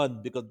your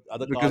turn because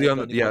other Because cars are you're on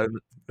the, turning over.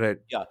 yeah. Right.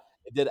 Yeah,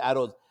 if there are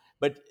arrows.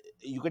 But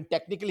you can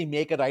technically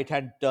make a right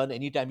hand turn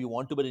anytime you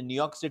want to. But in New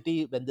York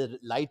City, when the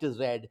light is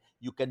red,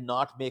 you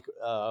cannot make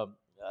a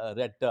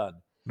red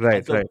turn.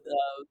 And Right. so, Right.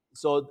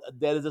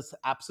 there is this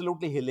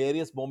absolutely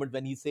hilarious moment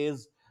when he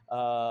says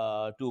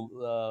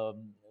to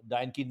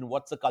Diane Keaton,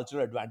 "What's the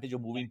cultural advantage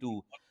of moving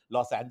to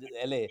Los Angeles,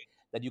 LA,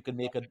 that you can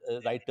make a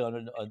right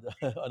turn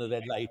on a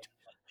red light?"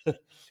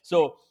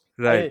 So,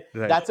 I Right. mean,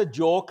 Right. that's a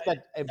joke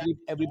that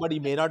everybody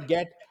may not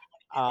get.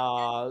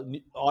 All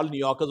New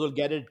Yorkers will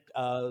get it.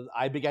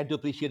 I began to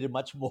appreciate it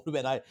much more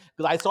when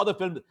because I saw the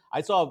film.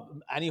 I saw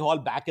Annie Hall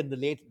back in the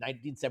late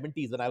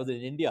 1970s when I was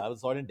in India. I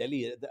was saw it in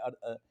Delhi,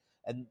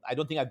 and I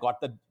don't think I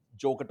got the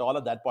joke at all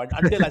at that point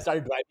until I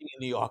started driving in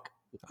New York.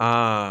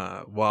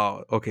 Ah,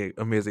 wow. Okay,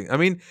 amazing. I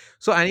mean,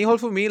 so Annie Hall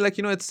for me, like,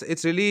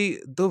 it's really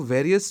the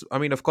various. I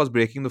mean, of course,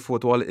 breaking the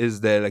fourth wall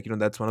is there. Like,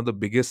 that's one of the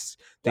biggest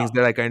Yeah, things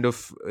that I kind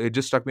of it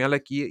just struck me. I'm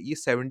like, ये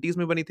 70s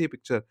में बनी थी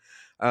picture.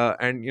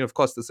 And of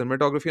course the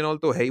cinematography and all,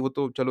 to hey, wo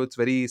to, chalo, it's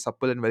very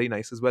supple and very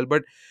nice as well.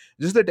 But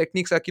just the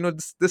techniques, like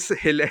this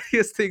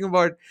hilarious thing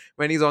about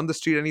when he's on the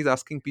street and he's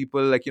asking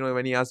people, like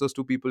when he asks those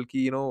two people,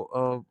 ki,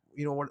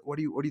 what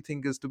do you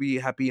think is to be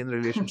happy in a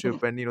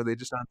relationship, and they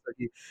just answer,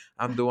 ki,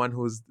 I'm the one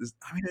who's this.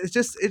 I mean, it's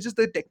just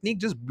the technique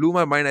just blew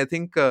my mind. I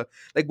think,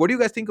 like, what do you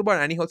guys think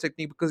about Annie Hall's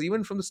technique? Because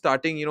even from the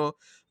starting,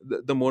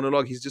 the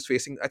monologue he's just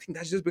facing, I think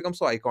that's just become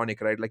so iconic,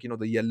 right? Like,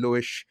 the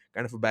yellowish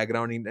kind of a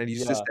background, and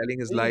he's just Yeah. telling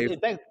his life. In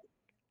fact,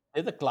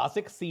 there's a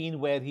classic scene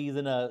where he's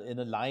in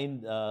a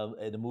line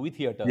in a movie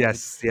theater.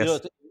 Yes, You know,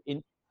 yes.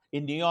 in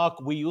in New York,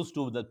 we used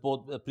to the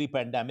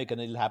pre-pandemic, and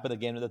it'll happen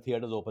again when the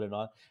theaters open and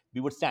all. We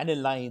would stand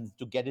in lines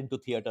to get into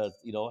theaters,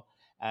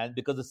 and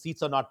because the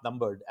seats are not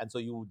numbered, and so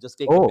you just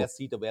take the Oh, best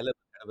seat available,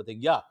 kind of a thing.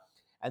 Yeah,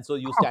 and so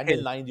you stand in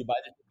okay. line, you buy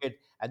the ticket,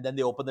 and then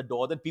they open the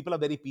door. Then people are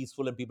very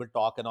peaceful and people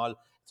talk and all.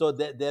 So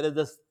there is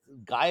this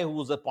guy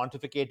who's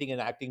pontificating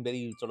and acting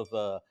very sort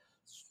of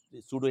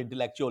pseudo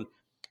intellectual,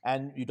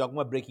 and you're talking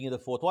about breaking in the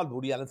fourth wall.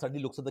 Woody Allen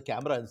suddenly looks at the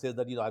camera and says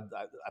that,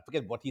 I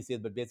forget what he says,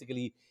 but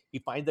basically he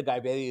finds the guy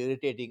very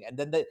irritating. And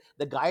then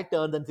the guy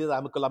turns and says,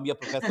 I'm a Columbia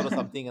professor or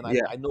something, and I,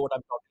 Yeah, I know what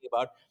I'm talking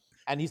about.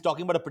 And he's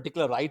talking about a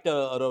particular writer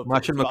or a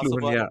Marshall McLuhan.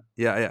 philosopher Yeah,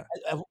 yeah, yeah.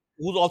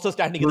 who's also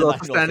standing in Was the also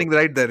line also. standing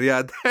right there.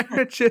 Yeah,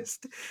 that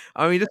just,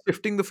 I mean, just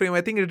shifting the frame.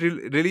 I think it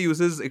really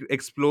uses,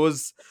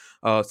 explores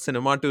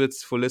cinema to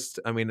its fullest.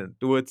 I mean,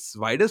 to its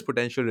widest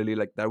potential. Really,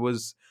 like that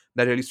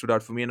really stood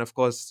out for me. And of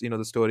course,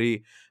 the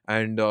story,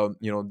 and the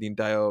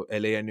entire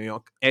LA and New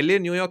York. LA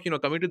and New York.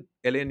 Coming to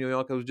LA and New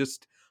York, I was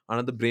just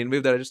another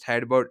brainwave that I just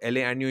had about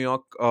LA and New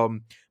York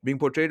being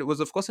portrayed. It was,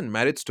 of course, in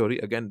Marriage Story.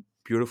 Again,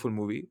 beautiful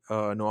movie.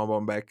 Noah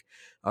Baumbach,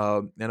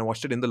 and I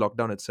watched it in the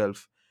lockdown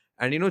itself.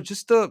 And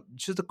just the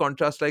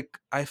contrast, like,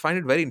 I find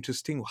it very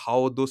interesting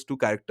how those two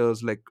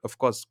characters, like, of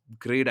course,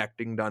 great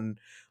acting done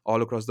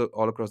all across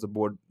the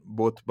board,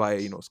 both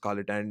by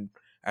Scarlett and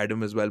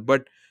Adam as well.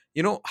 But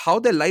how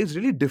their lives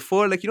really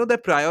differ, like, their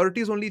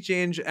priorities only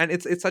change. And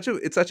it's such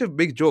a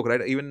big joke, right?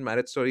 Even in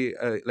Marriage Story,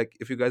 like,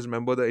 if you guys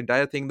remember the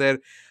entire thing there,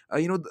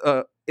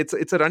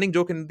 it's a running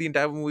joke in the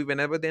entire movie.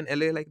 Whenever they're in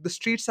LA, like, the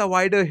streets are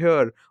wider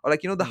here, or,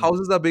 like, the Hmm.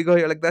 houses are bigger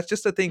here, like, that's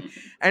just a thing.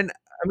 And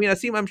I mean,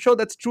 Asim, I'm sure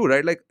that's true,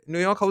 right? Like, New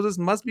York houses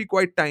must be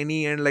quite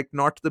tiny and, like,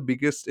 not the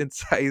biggest in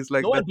size,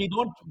 like No, that. and we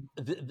don't.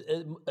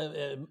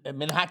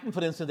 Manhattan,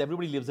 for instance,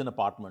 everybody lives in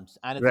apartments,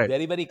 and it's Right.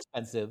 very, very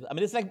expensive. I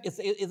mean, it's like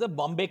it's a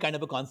Bombay kind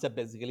of a concept.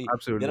 Basically, there are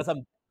Absolutely.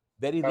 some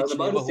very I was rich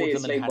about to say neighborhoods in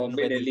it's like Manhattan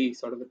Bombay, where the Delhi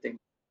sort of a thing.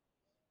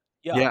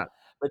 yeah, Yeah.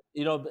 but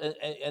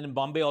and in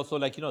Bombay also,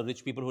 like,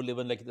 rich people who live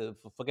in, like,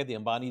 forget the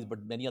Ambanis,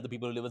 but many other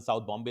people who live in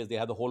South Bombay, they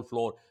have the whole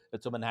floor.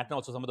 And so Manhattan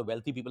also, some of the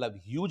wealthy people have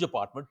huge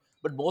apartments,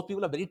 but most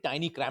people have very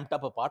tiny, cramped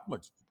up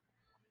apartments.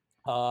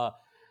 Uh,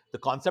 the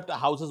concept of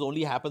houses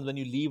only happens when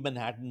you leave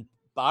Manhattan.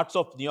 Parts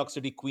of New York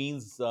City,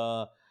 Queens,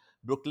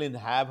 Brooklyn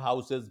have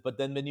houses, but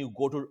then when you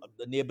go to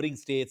the neighboring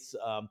states,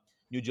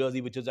 New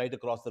Jersey, which is right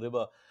across the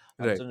river,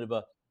 Right. Hudson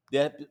River,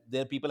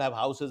 there people have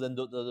houses, and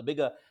the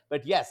bigger.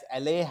 But yes,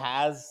 LA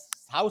has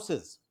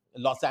houses.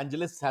 Los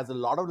Angeles has a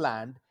lot of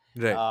land,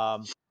 Right.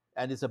 um,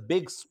 and it's a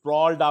big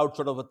sprawled out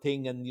sort of a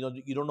thing. And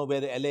you don't know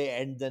where the LA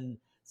ends and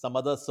some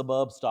other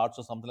suburb starts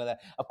or something like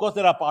that. Of course,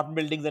 there are apartment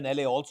buildings in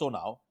LA also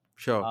now,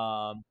 Sure.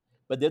 um,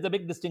 but there's a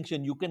big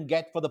distinction. You can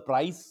get for the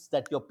price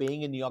that you're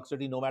paying in New York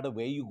City, no matter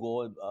where you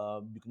go,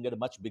 you can get a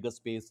much bigger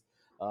space,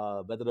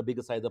 whether a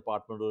bigger size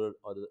apartment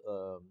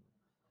or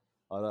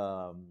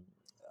uh,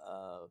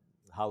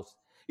 house.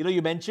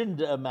 You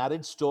mentioned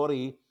Marriage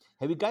Story.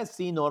 Have you guys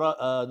seen Noah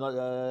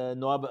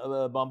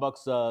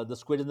Baumbach's The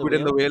Squid and the Good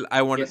in the Whale? whale.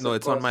 I want Yes, to know. of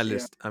It's on my course. Yeah.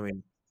 list. I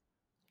mean,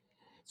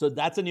 So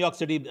that's a New York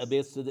City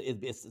based,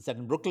 is set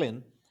in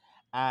Brooklyn,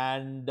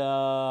 and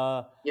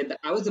Yeah,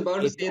 I was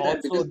about to it say that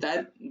also because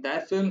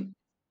that film.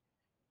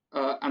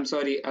 I'm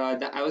sorry.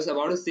 That I was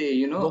about to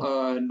say, no,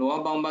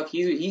 Noah Baumbach.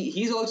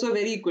 He's also a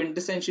very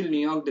quintessential New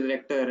York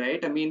director,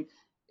 right? I mean,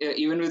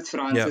 even with yeah.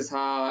 Francis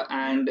Ha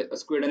and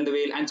Squid and the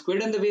Whale, and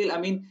Squid and the Whale. I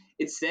mean,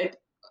 it's set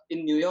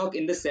in New York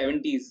in the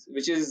 '70s,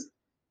 which is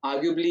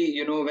arguably,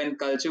 when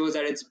culture was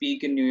at its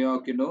peak in New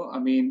York. I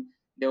mean,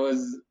 there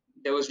was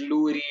there was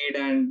Lou Reed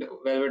and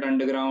Velvet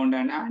Underground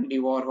and Andy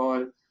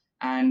Warhol,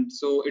 and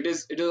so it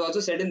is also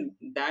set in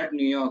that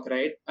New York,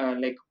 right?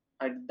 Like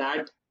at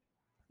that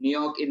New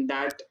York in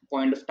that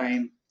point of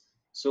time.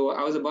 So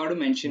I was about to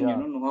mention, yeah,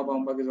 Noah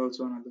Baumbach is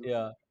also another one.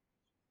 yeah.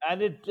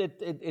 And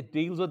it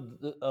deals with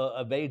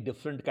a very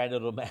different kind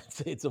of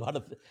romance. It's about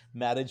a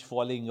marriage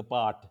falling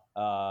apart,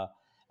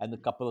 and the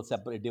couple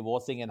separate,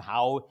 divorcing, and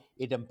how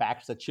it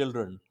impacts the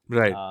children,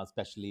 Right.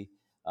 especially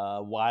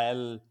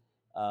while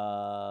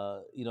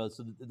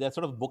So they're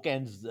sort of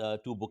bookends,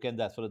 two bookends.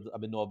 As far as I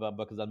mean, Noah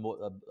Baumbach has done more.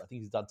 I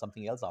think he's done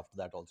something else after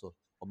that also,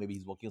 or maybe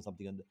he's working on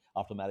something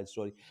after Marriage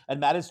Story. And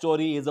Marriage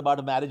Story is about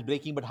a marriage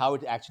breaking, but how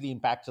it actually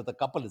impacts the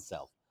couple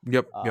itself.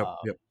 Yep. Yep. Uh,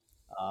 Yep.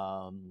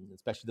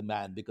 Especially the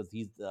man, because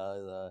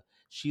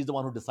she's the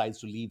one who decides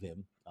to leave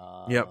him,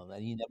 Yep.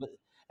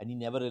 and he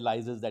never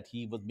realizes that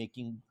he was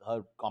making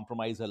her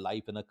compromise her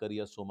life and her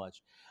career so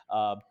much.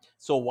 Uh,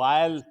 so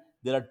while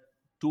there are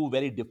two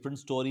very different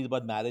stories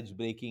about marriage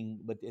breaking,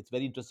 but it's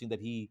very interesting that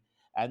he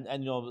and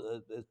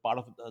as part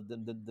of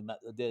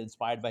they're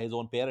inspired by his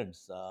own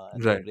parents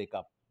and their Right.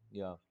 breakup.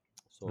 Yeah.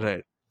 So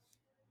Right.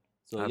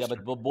 yeah, but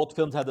Absolutely. both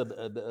films have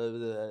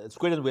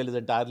Squid and Whale is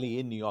entirely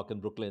in New York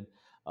and Brooklyn,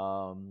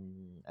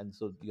 and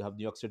so you have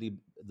New York City,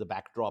 the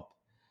backdrop,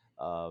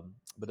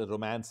 but a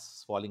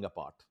romance falling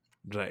apart.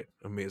 Right.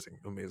 Amazing.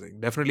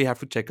 Amazing. Definitely have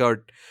to check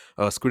out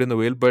Squid and the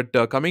Whale. But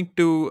coming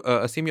to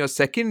Asim, your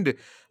second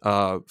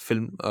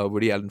film,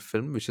 Woody Allen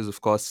film, which is of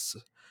course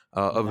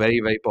a very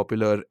Manhattan. very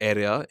popular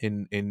area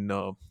in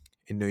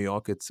New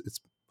York. It's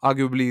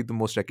arguably the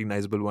most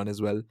recognizable one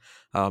as well.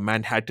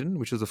 Manhattan,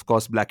 which is of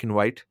course black and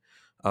white,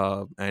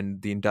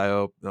 and the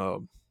entire.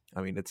 I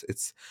mean,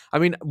 it's. I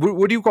mean,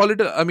 would you call it?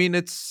 I mean,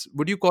 it's.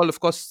 Would you call? Of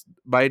course,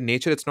 by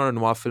nature, it's not a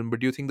noir film. But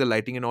do you think the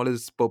lighting and all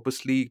is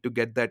purposely to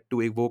get that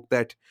to evoke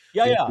that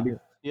Yeah, in yeah, feeling?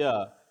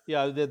 yeah,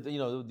 yeah.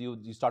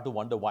 You start to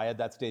wonder why at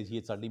that stage he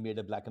had suddenly made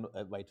a black and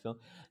white film.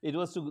 It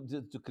was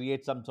to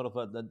create some sort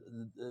of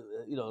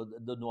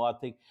the noir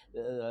thing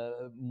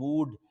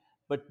mood,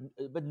 but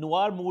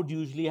noir mood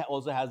usually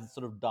also has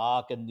sort of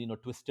dark and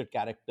twisted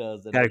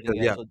characters and Characters,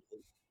 everything else. yeah. So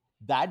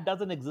that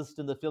doesn't exist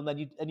in the film.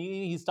 And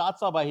he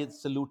starts off by his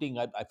saluting.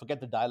 I forget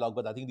the dialogue,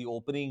 but I think the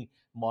opening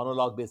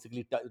monologue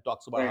basically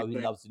talks about how Right, he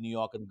right. loves New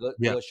York and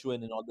Yeah.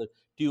 Gershwin and all the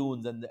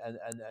tunes and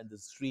the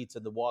streets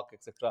and the walk,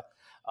 etc.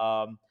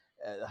 Um,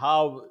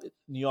 how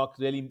New York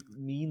really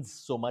means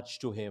so much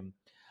to him.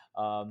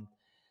 Um,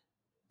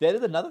 there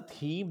is another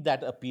theme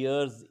that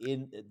appears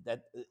in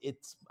that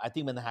it's I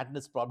think Manhattan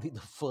is probably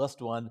the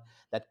first one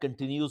that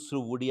continues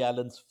through Woody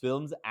Allen's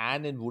films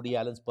and in Woody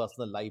Allen's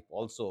personal life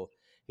also,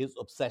 his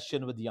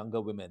obsession with younger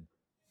women.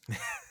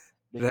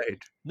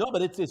 Right. No,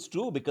 but it's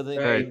true because Right.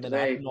 in Right,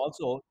 Manhattan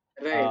also,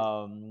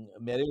 right,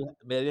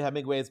 Meryl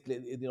Hemingway is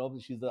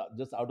she's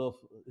just out of,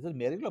 is it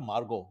Meryl or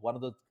Margot? One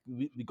of the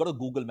we got to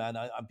Google, man.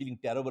 I'm feeling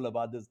terrible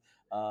about this.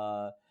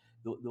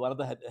 One of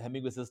the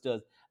Hemingway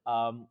sisters,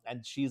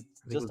 and she's I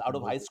think it just was out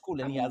of high Margot.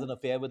 school, and he has right. an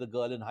affair with a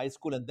girl in high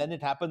school, and then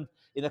it happened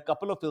in a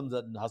couple of films,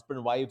 husband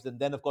and wives, and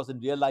then of course in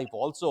real life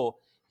also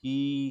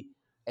he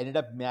ended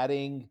up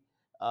marrying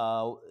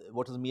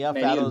what was Mia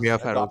Meryl. Farrow's Mia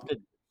Farrow.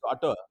 adopted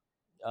daughter.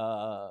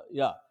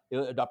 Yeah,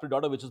 adopted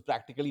daughter, which was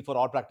practically for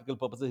all practical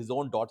purposes his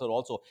own daughter.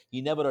 Also,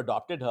 he never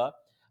adopted her,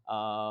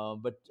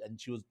 but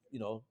and she was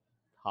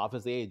half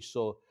his age.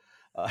 So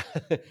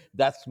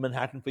that's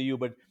Manhattan for you.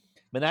 But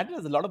Manhattan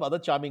has a lot of other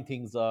charming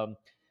things.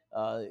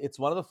 It's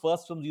one of the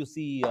first films you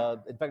see.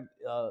 In fact,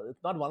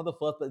 it's not one of the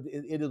first, but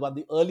it is one of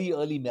the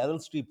early Meryl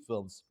Streep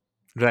films.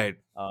 Right.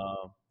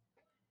 Uh,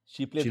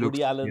 she She plays looks, Woody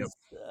yeah, Allen's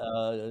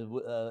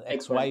Ex-wife.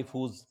 ex-wife, Right.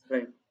 who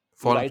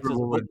fallen writes for a his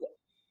book. woman.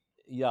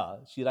 Yeah,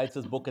 she writes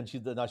this book,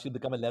 and now she's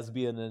become a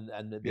lesbian,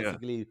 and Yeah.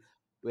 basically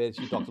where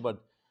she talks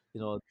about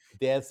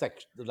their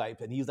sex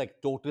life, and he's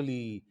like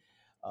totally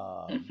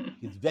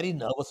he's very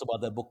nervous about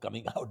that book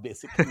coming out,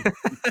 basically.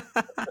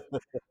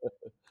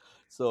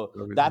 So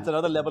that's Obviously.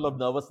 another level of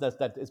nervousness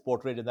that is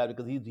portrayed in that,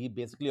 because he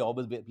basically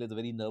always plays a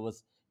very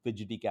nervous,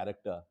 fidgety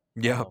character.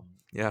 Yeah.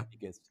 Yeah. In any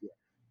case.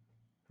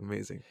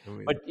 Amazing.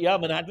 Amazing. But yeah,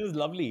 Manhattan is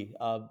lovely.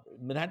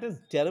 Manhattan is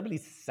terribly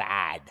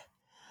sad.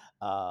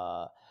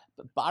 Uh,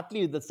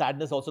 Partly the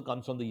sadness also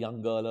comes from the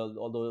young girl,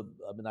 although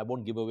I mean I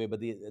won't give away,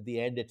 but at the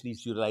end at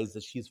least you realize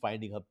that she's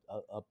finding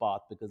her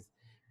path, because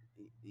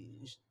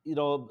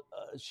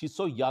she's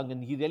so young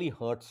and he really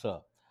hurts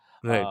her.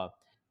 Right. Uh,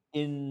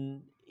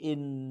 in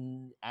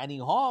Annie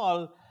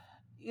Hall,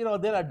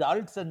 they're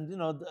adults, and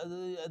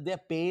their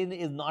pain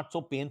is not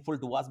so painful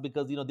to us,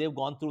 because they've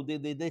gone through,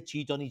 they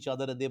cheat on each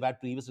other, and they've had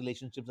previous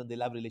relationships, and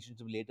they'll have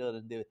relationships later,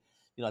 and they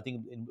I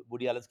think in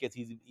Woody Allen's case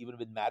he's even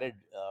been married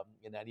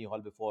in Annie Hall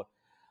before.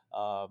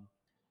 um,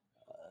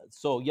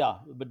 so yeah,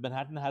 but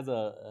Manhattan has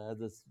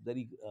this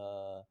very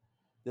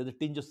there's a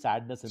tinge of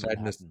sadness in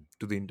Sadness Manhattan.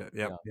 to the entire.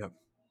 Yeah. Yeah, Yeah.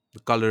 The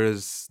color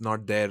is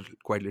not there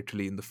quite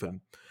literally in the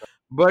film.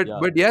 But yeah.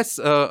 yes,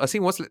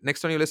 Asim, what's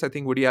next on your list? I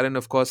think Woody Allen,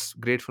 of course,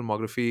 great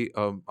filmography.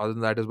 Other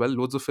than that as well,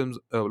 loads of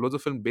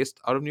film based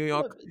out of New You know,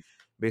 York,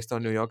 based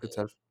on New York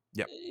itself.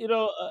 Yeah.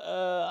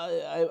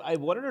 I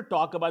wanted to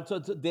talk about, so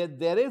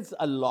there is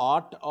a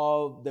lot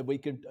of that we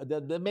can there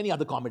are many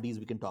other comedies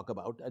we can talk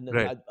about, and then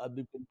Right.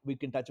 we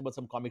can touch about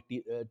some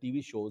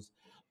TV shows.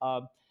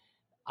 Um,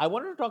 I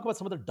wanted to talk about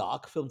some of the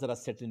dark films that are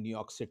set in New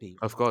York City.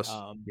 Of course.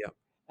 Um, Yeah.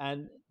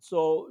 and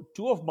so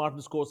two of Martin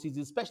Scorsese,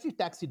 especially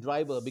Taxi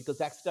Driver, because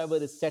Taxi Driver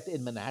is set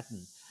in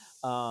Manhattan.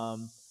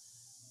 Um,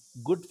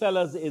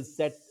 Goodfellas is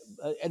set,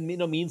 and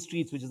Mean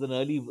Streets, which is an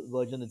early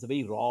version. It's a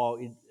very raw.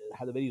 It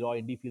has a very raw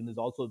indie film. Is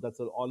also that's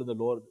all in the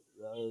lower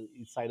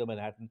east side of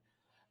Manhattan.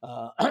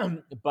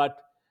 But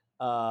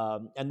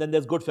and then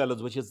there's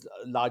Goodfellas, which is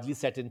largely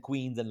set in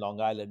Queens and Long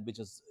Island, which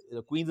is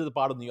Queens is a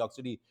part of New York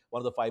City,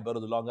 one of the five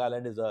boroughs. Long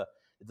Island is a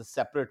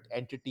separate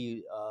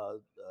entity,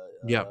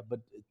 Yeah. but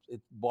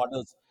it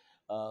borders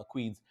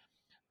Queens.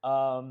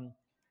 Um,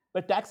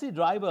 but Taxi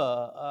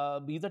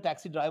Driver, he's a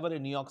taxi driver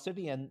in New York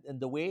City, and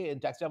the way in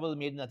Taxi Driver was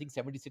made in I think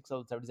 76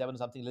 or 77 or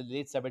something,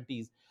 late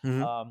 70s.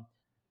 Hmm. Um,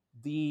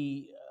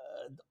 the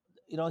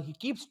he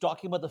keeps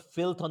talking about the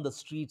filth on the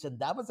streets, and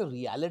that was the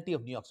reality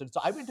of New York City.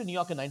 So I went to New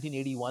York in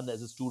 1981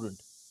 as a student,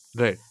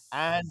 Right.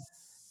 and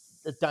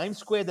the Times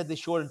Square that they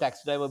showed in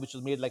Taxi Driver, which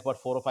was made like about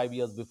 4 or 5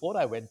 years before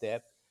I went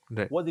there,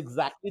 Right. was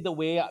exactly the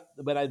way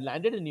when I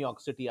landed in New York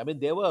City. I mean,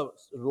 there were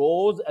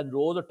rows and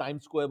rows of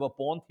Times Square were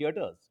porn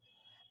theaters,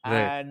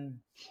 Right. and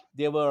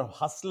there were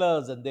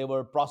hustlers, and there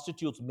were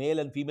prostitutes, male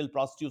and female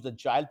prostitutes, and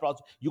child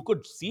prostitutes. You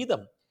could see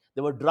them.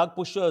 There were drug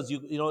pushers.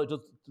 It was.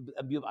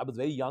 I was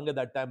very young at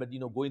that time, but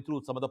going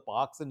through some of the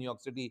parks in New York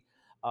City,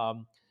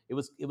 it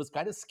was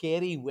kind of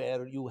scary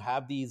where you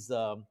have these.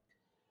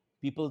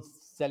 People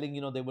selling,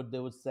 they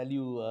would sell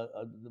you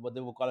what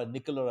they would call a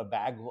nickel or a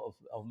bag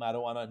of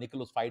marijuana. A nickel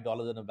was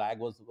 $5, and a bag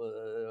was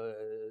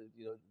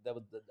that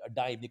was a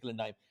dime, nickel and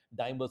dime.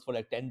 Dime was for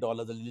like $10.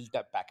 A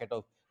little packet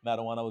of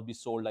marijuana would be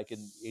sold like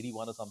in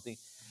 81 or something.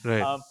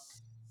 Right. um,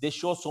 they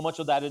show so much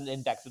of that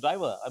in Taxi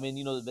Driver. I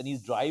mean, when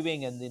he's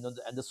driving, and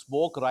and the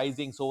smoke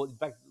rising. So in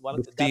fact, The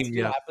that steam. still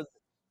Yeah. happens.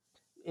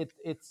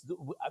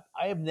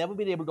 I have never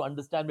been able to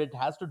understand, but it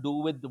has to do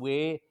with the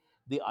way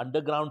the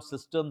underground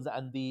systems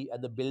and the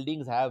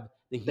buildings have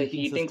the The heating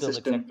heating system,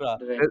 system, etc.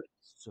 right? Uh,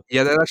 So,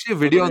 Yeah, there's actually a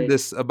video on Right.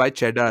 this by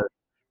Cheddar.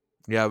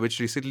 Yeah, which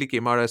recently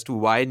came out as to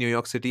why New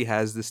York City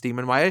has this steam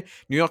and why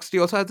New York City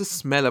also has this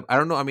smell of, I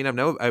don't know. I mean, I've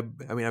never, I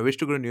mean, I wish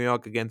to go to New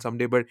York again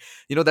someday, but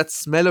that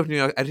smell of New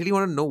York, I really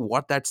want to know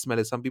what that smell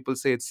is. Some people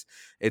say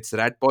it's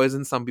rat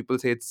poison. Some people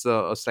say it's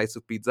a slice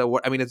of pizza.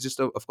 What I mean, it's just,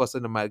 of course,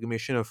 an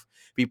amalgamation of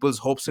people's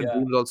hopes and yeah,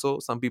 dreams also.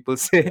 Some people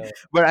say, yeah,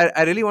 but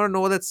I really want to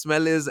know what that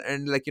smell is.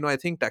 And I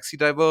think Taxi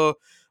Driver,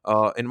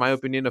 in my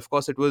opinion, of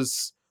course, it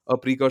was a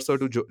precursor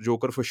to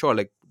Joker for sure.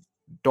 Like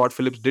Todd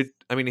Phillips did.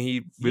 I mean,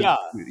 yeah,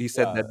 he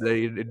said yeah. that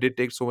it did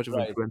take so much of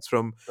Right, influence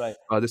from right.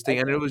 this thing,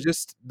 And and it was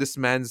just this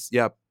man's.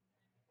 Yeah,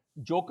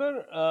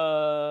 Joker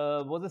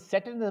was it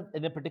set in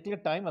a particular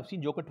time? I've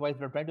seen Joker twice,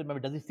 but I'm trying to remember.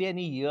 Does he say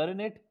any year in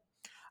it?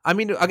 I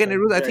mean, I'm again, it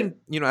trying. was. I Right. think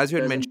as you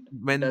had mentioned,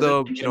 Doesn't when doesn't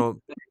the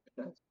mention.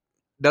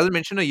 doesn't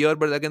mention a year,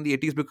 but again, the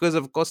 80s, because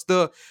of course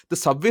the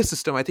subway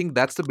system. I think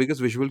that's the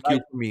biggest visual cue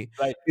Right, for me.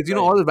 right, Is right.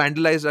 all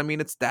vandalized. I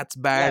mean, that's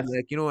bad. Yes,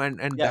 Like and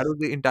that yes, was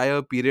the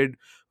entire period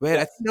where I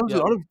yes, think there was a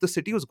yeah, lot of the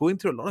city was going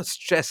through a lot of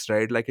stress,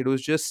 right? Like it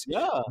was just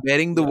yeah,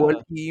 bearing the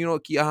world.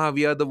 yeah.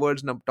 We are the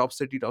world's top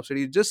city, top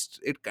city. Just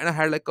it kind of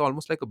had like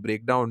almost like a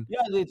breakdown.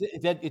 Yeah,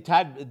 it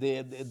had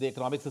the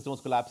economic system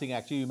was collapsing.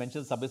 Actually, you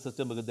mentioned subway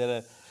system because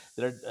there's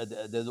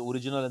the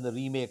original and the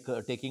remake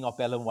taking of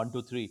Pelham 1,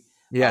 2, 3.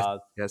 Yes,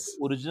 yes.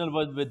 Original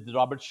was with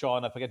Robert Shaw,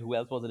 and I forget who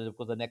else was in it. Of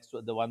course,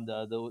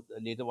 the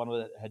later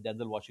one had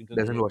Denzel Washington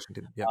in Denzel it.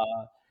 Washington. Yeah.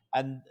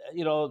 And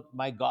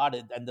my God,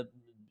 and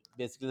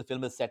basically the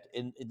film is set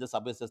in the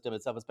subway system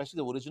itself, especially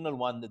the original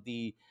one.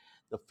 The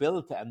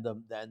filth and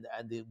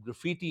the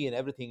graffiti and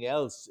everything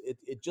else.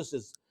 It just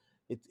is.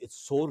 It's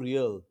so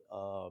real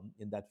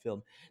in that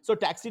film. So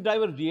Taxi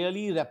Driver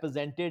really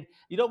represented.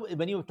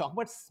 When you talk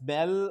about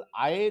smell,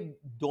 I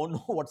don't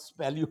know what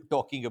smell you're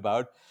talking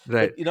about,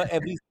 Right. but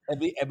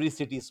every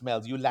city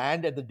smells. You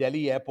land at the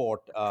Delhi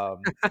airport,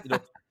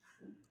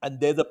 and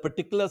there's a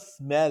particular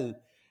smell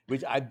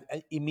which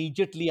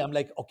immediately I'm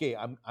like, okay,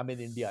 I'm in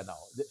India now.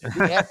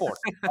 The airport.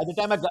 By the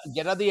time I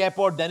get out of the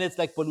airport, then it's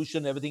like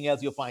pollution, everything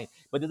else you're fine.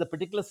 But there's a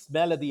particular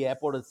smell at the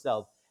airport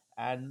itself,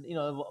 and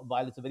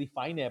while it's a very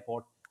fine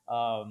airport,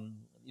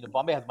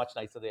 Bombay has much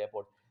nicer the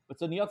airport. But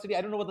so New York City,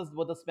 I don't know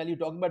what the smell you're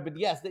talking about, but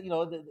yes,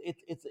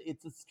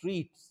 it's the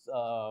streets,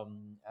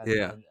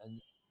 Yeah.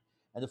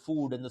 and the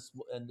food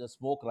and the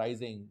smoke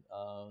rising.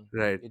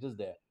 Right. It is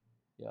there.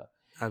 Yeah.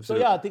 So yeah,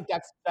 Absolutely. I think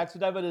Taxi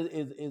Driver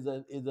is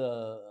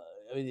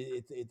I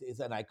mean, it's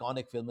an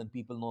iconic film, and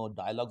people know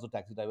dialogues of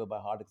Taxi Driver by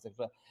heart,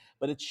 etc.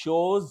 But it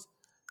shows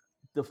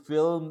the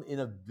film in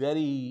a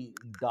very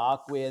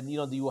dark way, and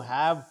you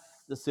have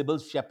the Sybil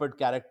Shepherd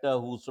character,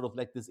 who's sort of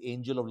like this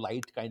angel of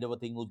light kind of a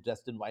thing, who's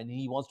dressed in white, and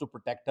he wants to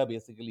protect her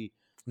basically.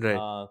 Right.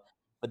 uh,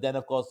 but then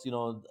of course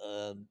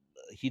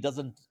he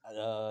doesn't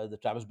the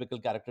Travis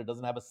Bickle character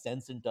doesn't have a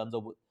sense in terms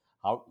of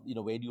how,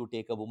 where do you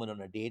take a woman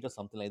on a date or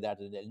something like that,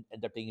 and then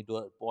end up taking it to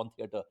a porn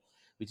theater,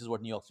 which is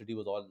what New York City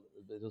was all.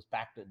 It was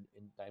packed in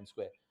Times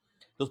Square.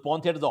 Those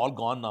porn theaters are all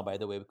gone now, by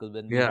the way, because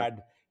when we Yeah.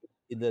 had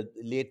in the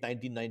late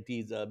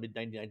 1990s, mid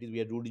 1990s, we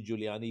had Rudy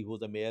Giuliani, who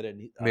was a mayor,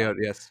 and he Mayor.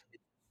 Yes.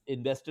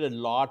 invested a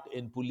lot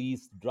in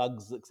police,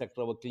 drugs,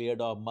 etc. were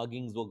cleared off,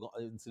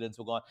 incidents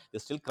were gone.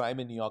 There's still crime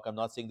in New York. I'm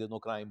not saying there's no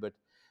crime, but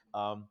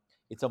um,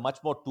 it's a much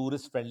more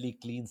tourist friendly,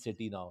 clean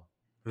city now.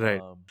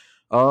 Right.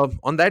 Um,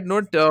 On that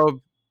note,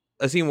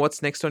 Asim,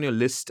 what's next on your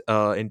list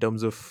in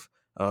terms of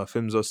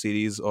films or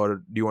series, or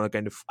do you want to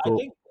kind of I go?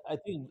 think I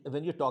think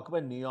when you talk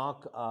about New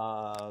York,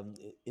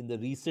 in the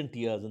recent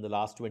years, in the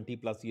last 20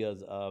 plus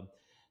years,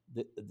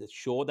 the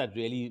show that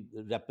really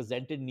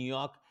represented New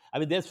York. I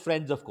mean, there's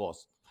Friends, of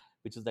course,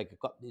 which is like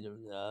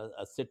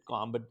a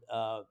sitcom, but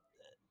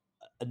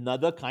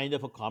another kind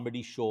of a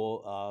comedy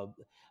show,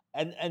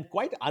 and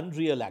quite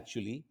unreal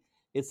actually,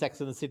 is Sex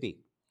and the City.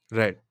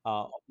 Right.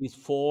 These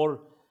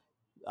four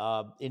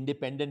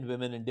independent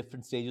women in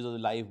different stages of their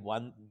life.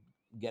 One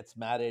gets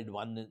married,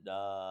 one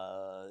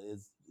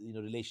is,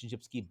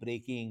 relationships keep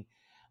breaking.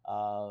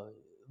 Uh,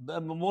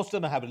 Most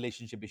of them have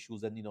relationship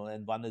issues, and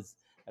and one is,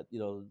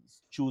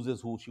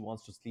 chooses who she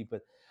wants to sleep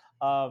with.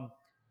 Um,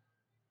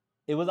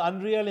 it was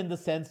unreal in the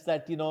sense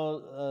that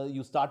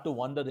you start to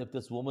wonder if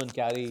this woman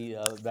Carrie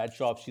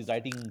Bradshaw, she's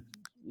writing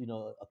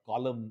a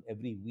column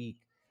every week.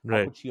 How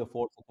Right. could she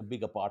afford such a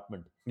big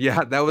apartment? Yeah,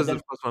 that But was, then,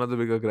 of course, one of the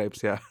bigger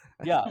gripes. Yeah.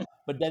 yeah,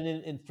 but then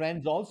in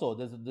Friends also,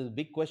 there's a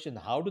big question: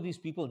 how do these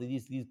people,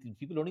 these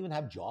people don't even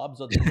have jobs,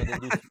 or they do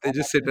They small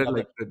just sit acting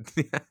there jobs.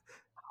 like that.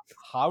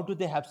 How do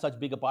they have such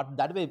big apartment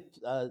that way?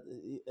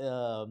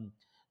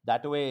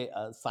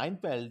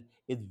 Seinfeld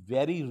is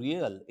very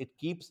real. It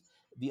keeps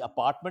the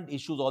apartment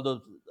issues,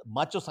 although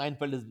much of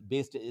Seinfeld is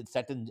based, it's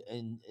set in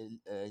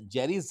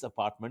Jerry's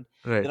apartment.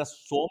 Yeah. Right. There are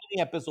so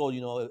many episodes.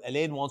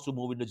 Elaine wants to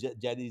move into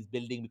Jerry's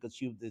building because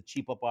she the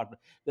cheap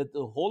apartment. That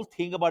the whole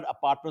thing about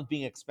apartments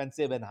being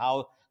expensive and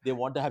how they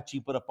want to have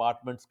cheaper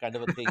apartments, kind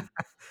of a thing,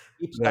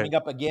 keeps Right. coming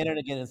up again and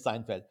again in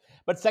Seinfeld.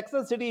 But Sex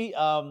and the City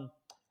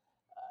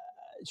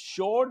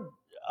showed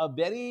a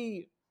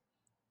very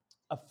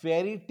a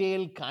fairy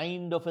tale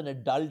kind of an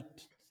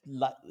adult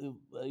life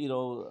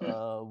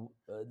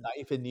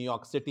in New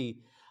York City.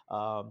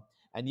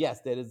 And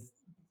yes, there is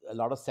a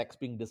lot of sex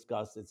being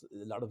discussed. It's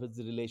a lot of it's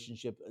a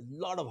relationship, a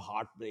lot of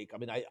heartbreak. I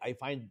mean, I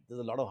find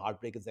there's a lot of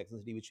heartbreak in Sex and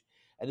the City, which,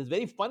 and it's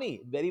very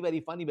funny, very very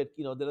funny. But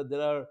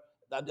there are.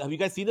 Have you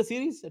guys seen the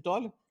series at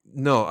all?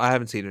 No, I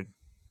haven't seen it.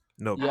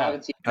 No. I Yeah.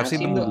 haven't seen. I've I've seen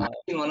the seen the. movie. I've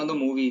seen one of the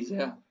movies.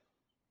 Yeah.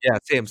 Yeah,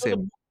 same, So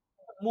same.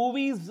 the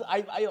movies,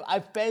 I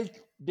felt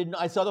didn't.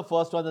 I saw the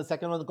first one, the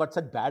second one got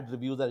such bad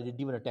reviews that I didn't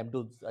even attempt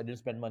to. I didn't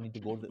spend money to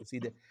go to see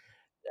them.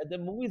 The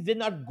movies did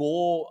not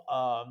go.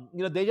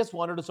 They just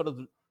wanted to sort of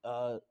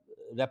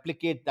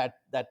replicate but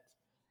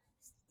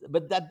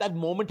that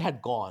moment had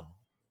gone.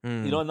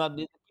 Hmm. Now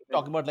they keep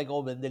talking about, like,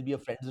 oh, when there'll be a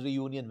Friends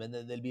reunion, when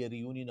there'll be a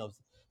reunion of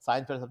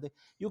Seinfeld or something.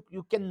 You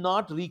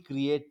cannot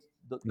recreate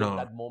No.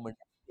 that moment.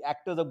 The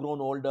actors have grown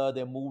older,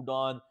 they've moved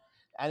on,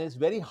 and it's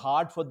very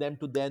hard for them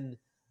to then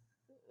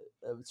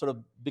sort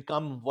of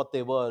become what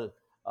they were.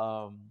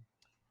 Um,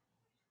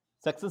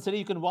 Sex and City,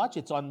 you can watch.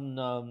 It's on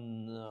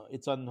the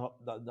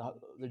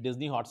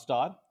Disney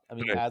Hotstar. I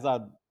mean, Right. as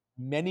are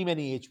many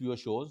many HBO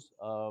shows.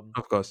 Of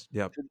course.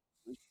 Yeah. Should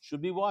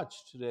should be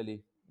watched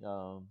really.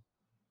 Um,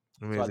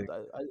 so Amazing.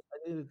 I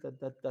think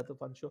that's a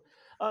fun show.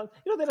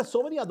 There are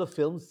so many other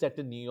films set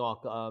in New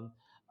York.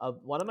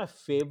 One of my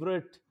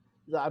favorite.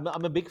 I'm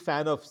a big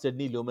fan of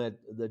Sidney Lumet,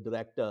 the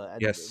director,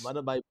 and Yes. one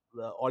of my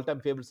all-time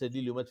favorite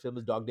Sidney Lumet film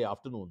is Dog Day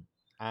Afternoon,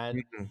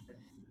 and Mhm.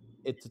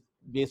 it's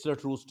based on a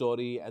true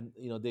story. And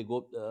they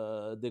go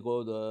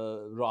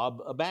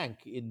rob a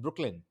bank in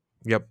Brooklyn,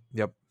 Yep.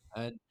 Yep.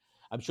 and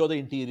I'm sure the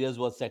interiors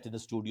were set in a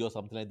studio or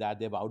something like that.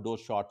 They have outdoor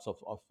shots of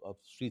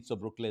streets of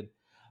Brooklyn.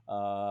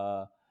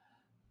 Uh,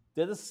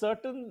 there's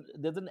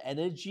an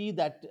energy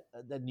that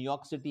New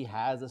York City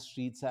has, the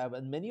streets have,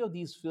 and many of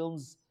these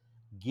films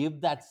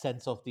give that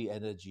sense of the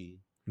energy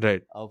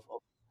Right. of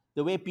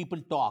the way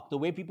people talk, the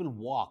way people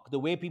walk, the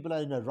way people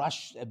are in a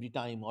rush every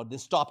time, or they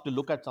stop to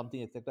look at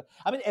something, etc.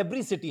 I mean,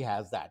 every city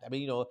has that. I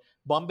mean,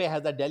 Bombay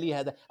has that, Delhi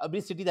has that.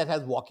 Every city that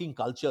has walking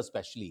culture,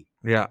 especially.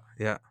 Yeah.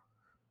 Yeah.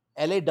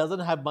 LA doesn't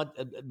have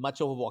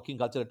much of a walking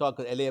culture at all,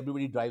 because LA,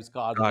 everybody drives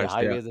cars and their Gosh.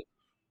 Yeah. highways and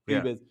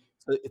Yeah. freeways.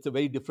 So it's a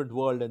very different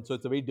world, and so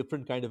it's a very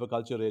different kind of a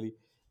culture, really.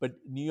 But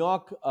New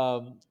York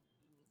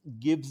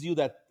gives you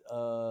that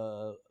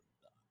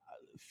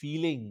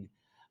feeling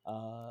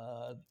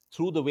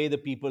through the way the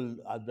people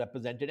are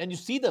represented, and you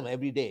see them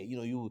every day.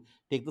 You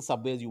take the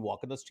subways, you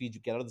walk on the streets,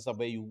 you get out of the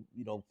subway,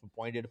 from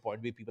point A to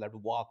point B, people have to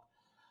walk.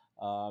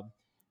 um,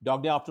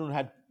 Dog Day Afternoon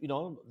had,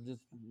 this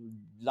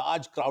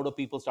large crowd of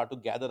people start to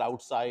gather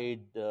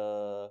outside.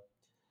 So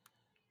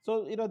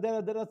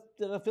there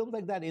are films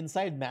like that.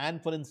 Inside Man,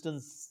 for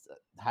instance,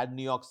 had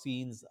New York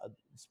scenes.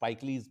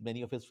 Spike Lee's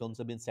many of his films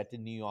have been set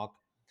in New York.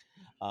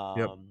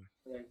 Yep. Um,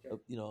 Right.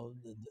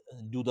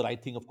 Right. Do the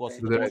Right Thing, of course, is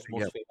Do the the right most thing.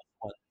 most Yep. famous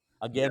one.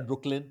 Yep. Again,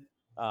 Brooklyn.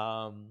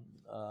 Um,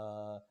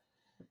 uh,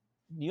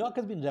 New York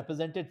has been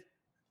represented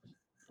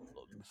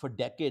for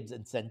decades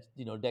and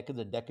decades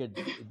and decades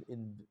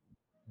in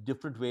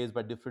different ways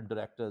by different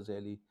directors,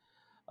 really.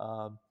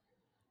 Um,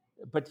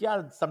 but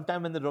yeah,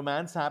 sometime when the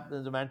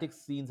romantic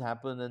scenes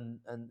happen,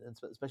 and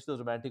especially those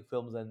romantic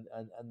films, and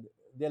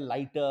they're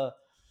lighter,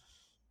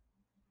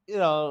 you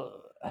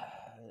know.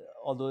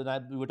 Although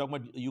we were talking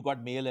about You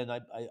Got Mail, and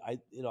I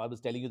was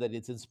telling you that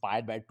it's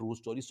inspired by a true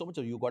story. So much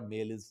of You Got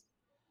Mail is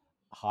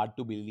hard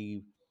to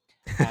believe,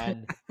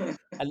 and and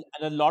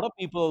a lot of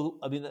people.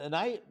 I mean, and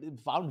I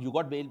found You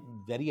Got Mail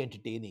very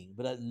entertaining,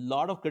 but a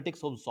lot of critics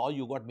who saw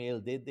You Got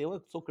Mail, they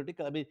were so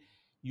critical. I mean,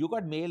 You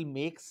Got Mail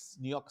makes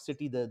New York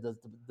City, the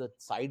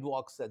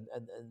sidewalks and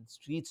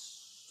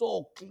streets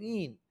so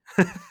clean.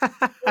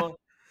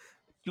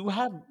 You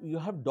know, you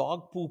have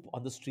dog poop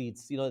on the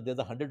streets. There's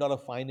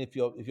 $100 fine if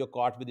you're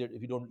caught with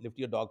if you don't lift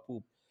your dog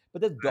poop.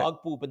 But there's Right.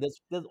 dog poop, and there's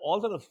all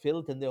sort of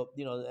filth, and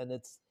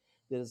and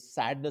there's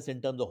sadness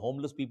in terms of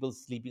homeless people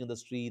sleeping in the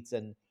streets,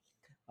 and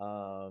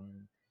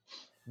um,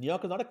 New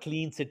York is not a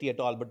clean city at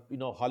all, but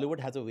Hollywood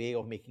has a way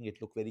of making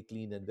it look very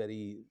clean and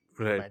very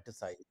Right,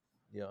 romanticized.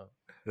 Yeah.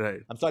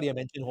 right. I'm sorry I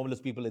mentioned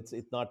homeless people. It's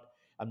not.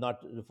 I'm not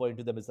referring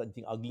to them as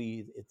something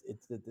ugly.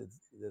 It's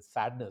the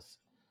sadness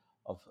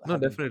of No,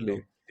 having.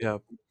 definitely. Yeah.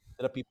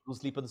 There are people who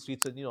sleep on the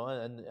streets,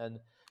 and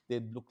they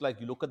look like,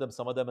 you look at them.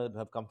 Some of them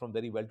have come from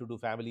very well-to-do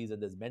families,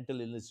 and there's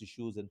mental illness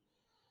issues, and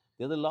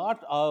there's a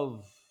lot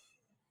of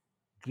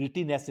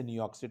grittiness in New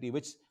York City,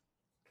 which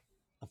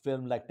a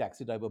film like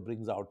Taxi Driver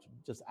brings out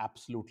just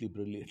absolutely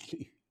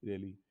brilliantly,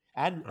 really,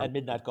 and Okay.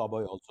 Midnight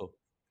Cowboy also.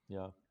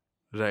 Yeah.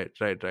 Right,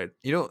 right, right.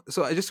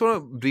 So I just want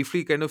to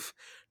briefly kind of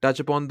touch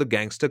upon the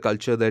gangster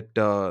culture that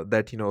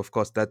of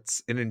course,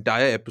 that's an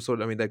entire episode.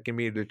 I mean, that can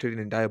be literally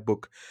an entire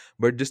book.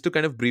 But just to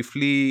kind of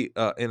briefly,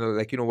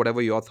 like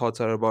whatever your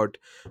thoughts are about,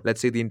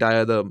 let's say the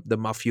entire the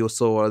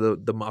mafioso or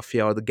the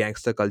mafia or the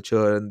gangster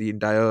culture and the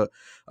entire,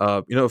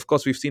 of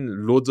course, we've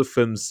seen loads of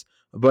films.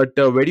 But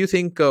where do you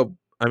think?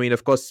 I mean,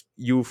 of course,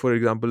 you, for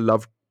example,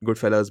 love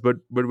Goodfellas, but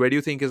where do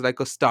you think is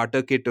like a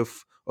starter kit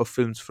of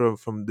films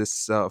from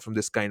this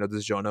kind of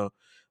this genre?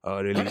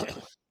 Really, the I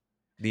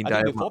think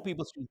entire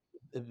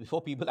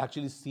before people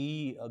actually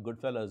see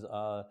Goodfellas,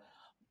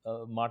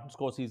 Martin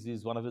Scorsese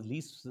is one of his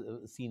least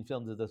seen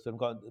films. Is this film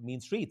called Mean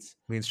Streets.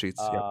 Mean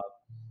Streets. Yeah, Uh,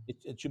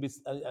 it should be.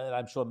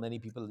 I'm sure many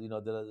people,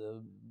 there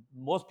are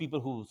most people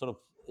who sort of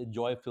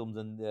enjoy films,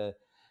 and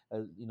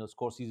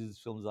Scorsese's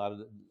films are,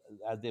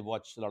 as they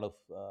watch a lot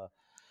of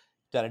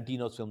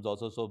Tarantino's films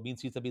also. So Mean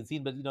Streets have been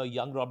seen, but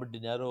young Robert De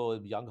Niro,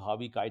 young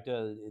Harvey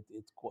Keitel,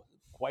 it's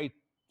quite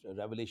a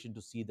revelation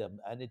to see them,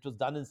 and it was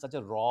done in such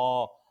a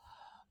raw,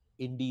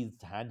 indies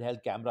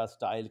handheld camera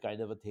style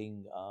kind of a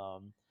thing.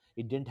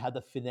 It didn't have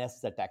the finesse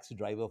that Taxi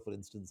Driver, for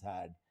instance,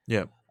 had.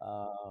 yeah,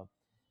 Uh,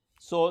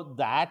 so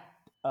that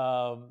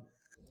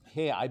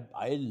hey, I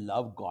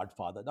love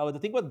Godfather. Now the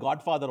thing with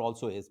Godfather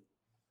also is,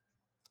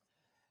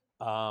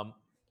 um,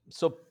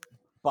 so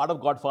part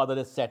of Godfather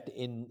is set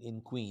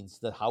in Queens.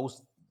 The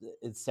house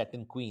is set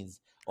in Queens,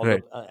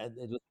 right. although and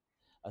it was,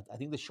 I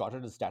think they shot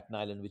it in Staten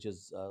Island, which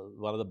is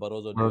one of the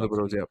boroughs of New One of the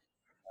York bros. City.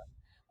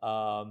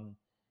 Yeah, Um,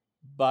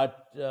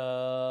 but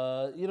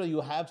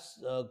you have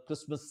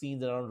Christmas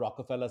scenes around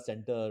Rockefeller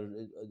Center.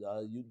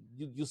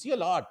 You see a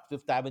lot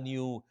Fifth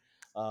Avenue,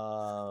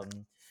 um,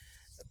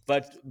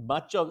 but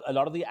a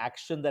lot of the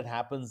action that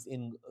happens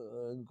in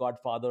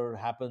Godfather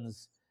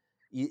happens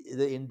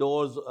the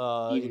indoors,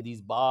 in Even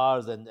these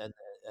bars, and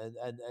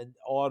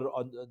or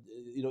on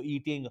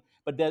eating.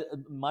 But there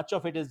much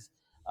of it is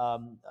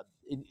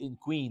in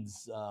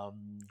Queens.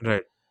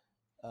 right.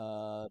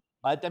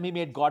 By the time he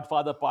made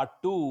Godfather Part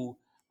Two,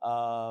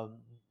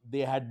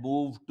 they had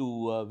moved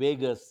to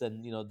Vegas,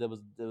 and there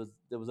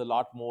was a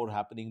lot more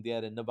happening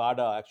there in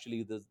Nevada.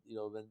 Actually, there's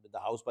when the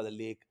house by the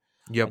lake,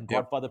 Yep, and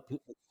yep.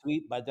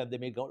 Three. By the time they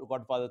made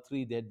Godfather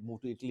Three, they had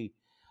moved to Italy.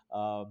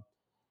 Um,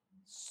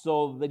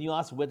 so when you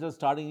ask whether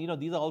starting,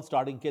 these are all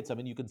starting kits. I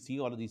mean, you can see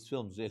all of these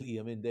films really.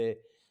 I mean,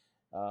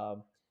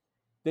 um,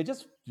 they're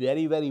just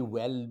very, very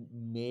well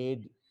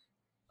made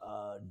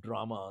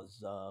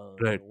dramas,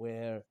 Right.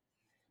 where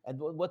and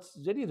what's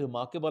really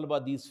remarkable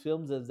about these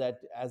films is that,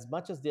 as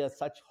much as they are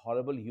such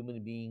horrible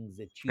human beings,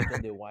 they cheat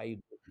on their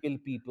wives, they kill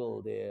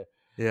people,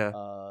 Yeah.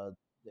 uh,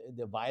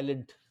 they're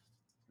violent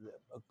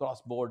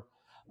across board.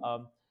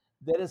 Um,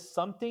 there is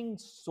something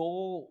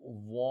so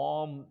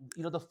warm,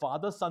 the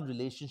father-son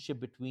relationship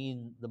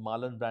between the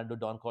Marlon Brando,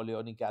 Don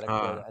Corleone character,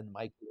 Ah, and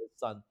Michael, his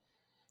son.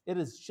 It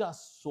is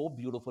just so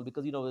beautiful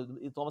because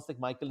it's almost like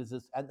Michael is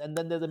this, and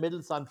then there's a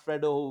middle son,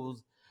 Fredo,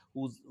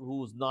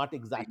 who's not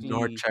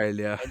ignored exactly, child.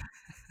 Yeah,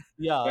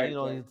 yeah, right,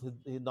 right.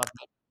 he's not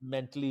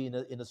mentally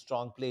in a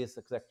strong place,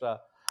 etc.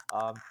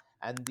 Um,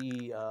 and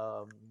the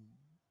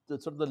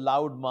sort of the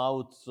loud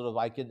mouth, sort of,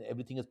 I can,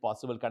 everything is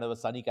possible, kind of a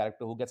sunny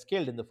character who gets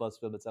killed in the first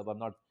film itself. I'm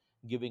not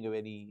giving away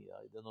any,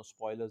 there are no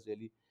spoilers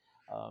really.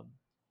 Um,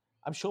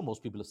 I'm sure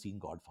most people have seen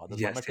Godfathers.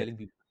 Why am I yes, yes. telling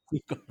people to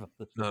see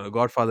Godfathers? No, no,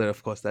 Godfather,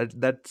 of course.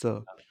 That's.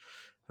 I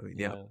mean,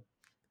 yeah, Yeah.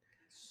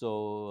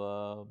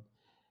 So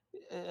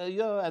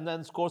yeah, and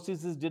then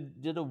Scorsese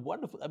did a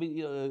wonderful. I mean,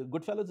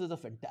 Goodfellas is a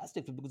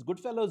fantastic film because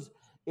Goodfellas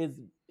is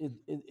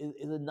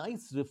a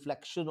nice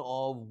reflection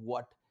of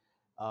what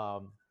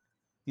um,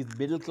 these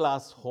middle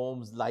class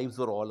homes lives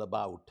are all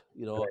about.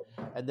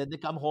 And then they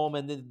come home,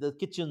 and the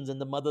kitchens, and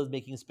the mother's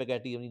making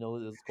spaghetti, and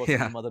Scorsese's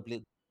yeah. mother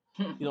plays,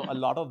 a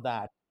lot of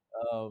that.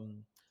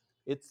 Um,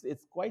 it's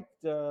quite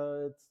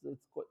it's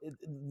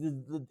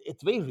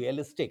very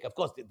realistic. Of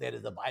course, there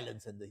is a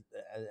violence, and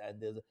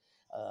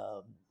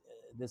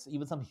there's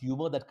even some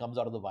humor that comes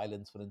out of the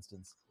violence. For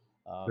instance,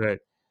 um, Right.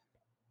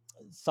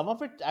 some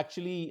of it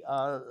actually,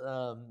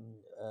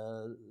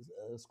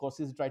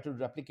 Scorsese tried to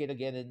replicate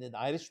again in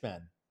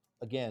Irishman,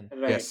 again,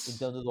 Right. in Yes.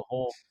 terms of the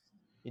home,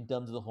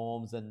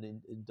 and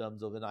in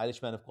terms of an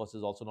Irishman, of course,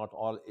 is also not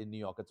all in New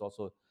York. It's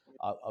also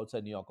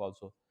outside New York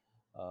also.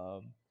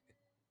 Um,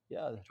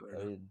 yeah,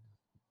 I mean,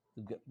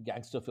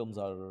 gangster films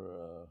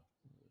are.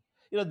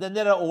 Then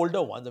there are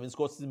older ones. I mean,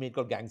 Scorsese made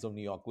called Gangs of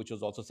New York, which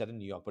was also set in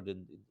New York, but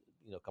in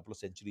a couple of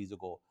centuries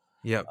ago.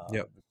 Yep. Uh,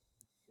 Yep.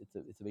 it's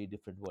a very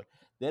different world.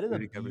 There is a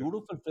Very captivating.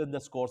 beautiful film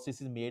that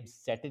Scorsese made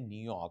set in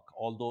New York,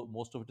 although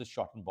most of it is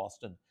shot in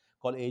Boston,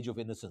 called Age of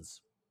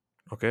Innocence,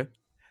 Okay.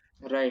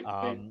 Right,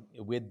 right.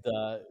 with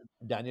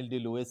Daniel Day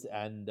Lewis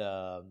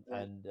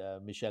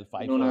Right. Michelle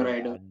Winona Pfeiffer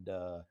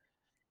Ryder.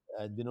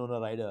 and Winona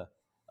Ryder.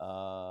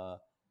 Uh,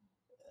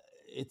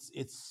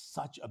 it's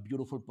such a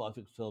beautiful,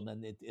 perfect film,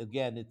 and it's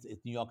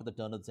New York at the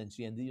turn of the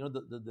century. And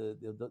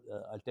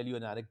I'll tell you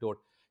an anecdote.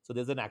 So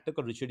there's an actor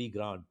called Richard E.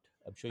 Grant.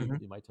 I'm sure Hmm.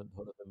 you might have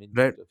heard of him.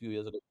 Right. A few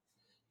years ago,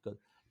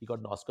 he got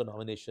an Oscar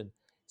nomination.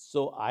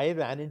 So I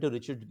ran into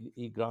Richard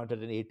E. Grant at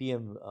an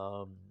ATM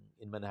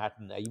in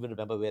Manhattan. I even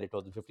remember where it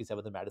was, in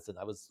 57th and Madison.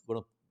 I was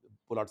going to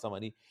pull out some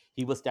money.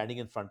 He was standing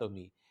in front of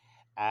me,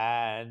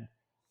 and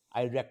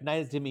I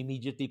recognized him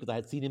immediately because I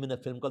had seen him in a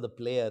film called The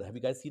Player. Have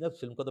you guys seen a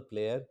film called The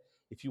Player?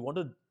 If you want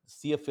to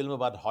see a film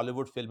about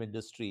Hollywood film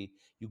industry,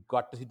 you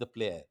got to see The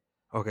Player.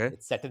 Okay.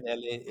 It's set in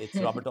LA. It's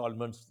Robert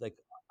Altman's like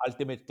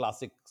ultimate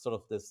classic, sort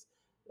of this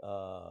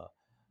uh,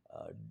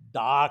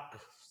 dark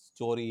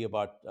story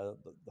about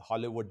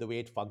Hollywood, the way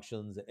it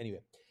functions. Anyway,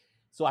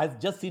 so I've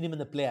just seen him in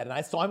the Player, and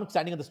I saw him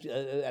standing at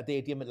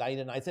the ATM line,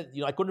 and I said,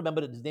 I couldn't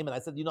remember his name, and I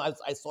said,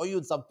 I saw you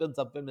in some film,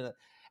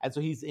 and so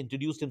he's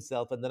introduced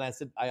himself, and then I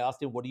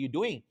asked him, what are you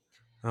doing?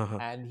 Uh-huh.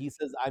 And he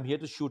says, I'm here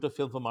to shoot a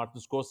film for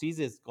Martin Scorsese.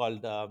 It's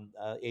called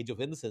Age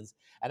of Innocence.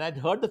 And I'd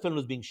heard the film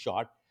was being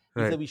shot.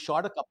 He Right. said, we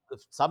shot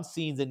some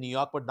scenes in New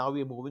York, but now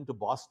we're moving to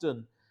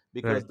Boston Right.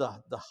 because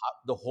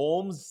the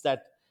homes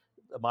that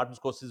Martin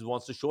Scorsese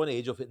wants to show in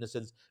Age of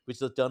Innocence, which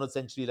is a turn of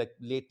century, like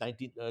late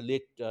 19th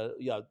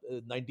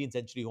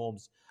century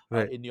homes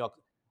Right. in New York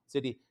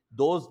City.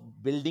 Those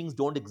buildings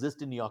don't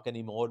exist in New York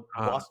anymore.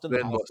 Boston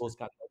Then has Boston. those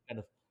kind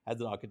of has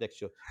an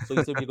architecture. So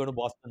he said, we're going to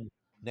Boston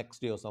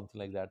next day or something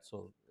like that.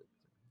 So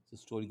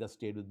it's a story that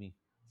stayed with me.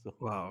 So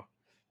Wow.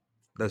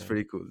 That's yeah,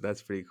 pretty cool.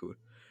 That's pretty cool.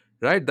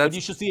 Right. but That's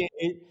you should see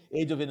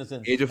Age of Age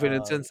Innocence. of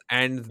Innocence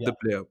and Yeah, The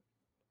Player.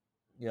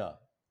 yeah,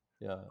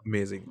 yeah.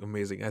 Amazing,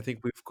 amazing. I think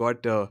we've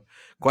got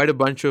quite a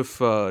bunch of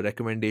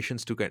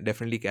recommendations to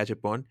definitely catch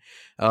up on.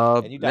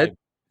 Let Anytime.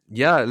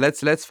 Yeah,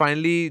 let's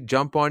finally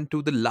jump on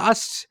to the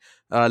last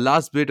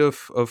bit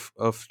of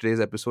today's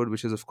episode,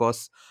 which is of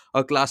course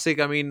a classic.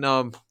 I mean,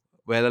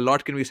 well, a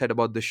lot can be said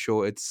about this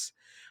show. It's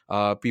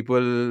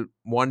people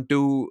want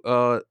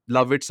to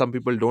love it. Some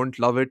people don't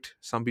love it.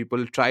 Some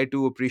people try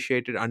to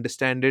appreciate it,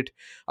 understand it.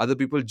 Other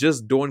people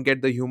just don't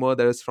get the humor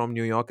that is from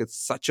New York.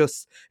 It's not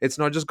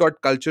just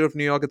got culture of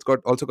New York. It's got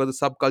also got the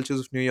subcultures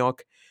of New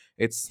York.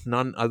 It's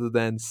none other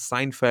than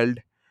Seinfeld.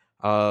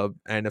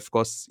 And of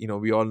course,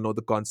 we all know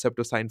the concept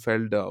of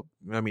Seinfeld.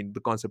 I mean,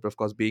 the concept, of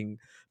course, being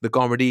the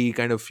comedy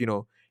kind of,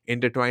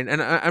 intertwined.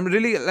 And I'm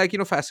really like,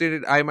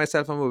 fascinated. I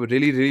myself am a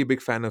really, really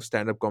big fan of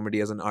stand up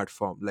comedy as an art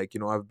form. Like,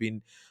 I've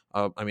been,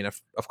 I mean,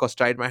 I've of course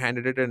tried my hand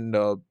at it and,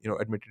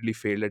 admittedly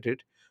failed at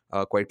it.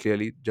 Quite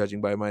clearly, judging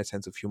by my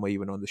sense of humor,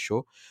 even on the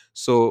show.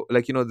 So,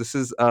 like, this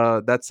is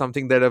that's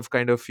something that I've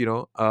kind of,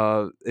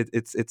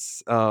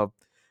 it's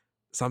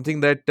something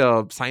that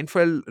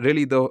Seinfeld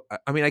really, though.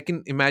 I mean, I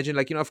can imagine,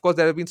 like, of course,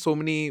 there have been so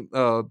many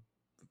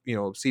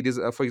series,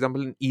 for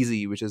example, in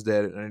Easy, which is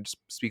there, and it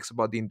speaks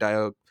about the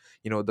entire,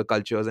 the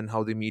cultures and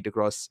how they meet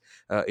across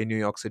in New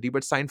York City.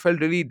 But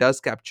Seinfeld really does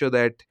capture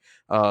that,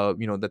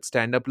 that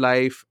stand-up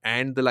life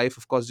and the life,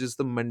 of course, just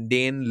the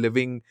mundane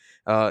living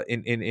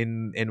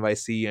in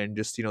NYC, and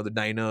just the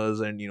diners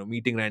and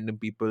meeting random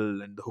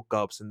people and the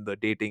hookups and the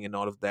dating and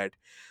all of that.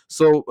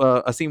 So,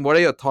 Asim, what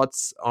are your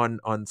thoughts on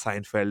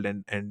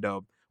Seinfeld, and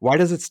why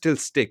does it still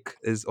stick?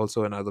 Is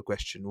also another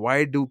question.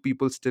 Why do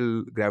people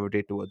still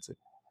gravitate towards it?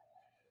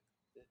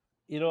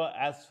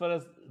 As far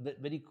as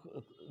when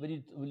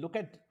you look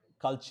at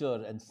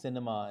culture and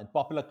cinema and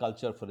popular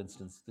culture, for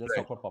instance, let's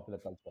Right. talk about popular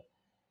culture.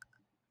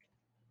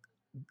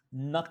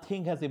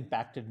 Nothing has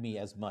impacted me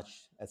as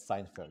much as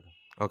Seinfeld.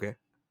 Okay.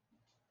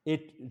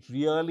 It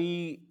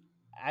really,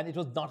 and it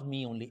was not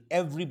me only,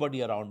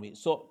 everybody around me.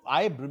 So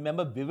I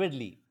remember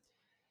vividly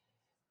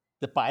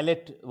the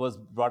pilot was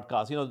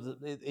broadcast.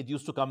 It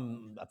used to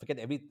come, I forget,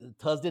 every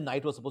Thursday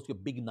night was supposed to be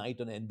a big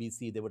night on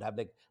NBC. They would have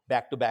like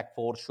back to back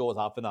four shows,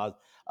 half an hour,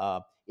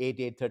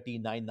 8:30,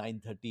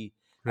 9:30,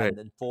 Right. and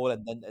then four.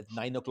 And then at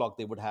 9 o'clock,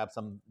 they would have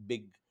some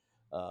big,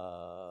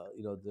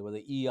 there was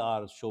the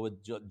ER show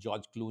with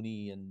George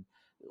Clooney, and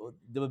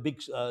there were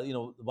big,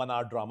 1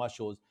 hour drama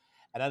shows.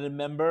 And I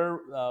remember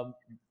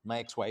my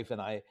ex wife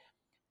and I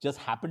just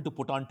happened to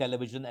put on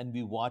television, and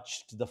we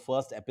watched the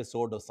first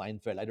episode of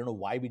Seinfeld. I don't know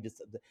why we did.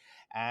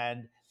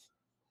 And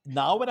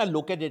now when I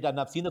look at it, and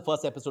I've seen the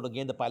first episode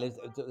again, the pilot,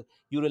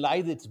 you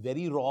realize it's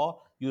very raw.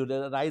 You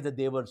realize that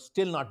they were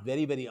still not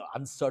very, very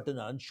uncertain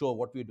and unsure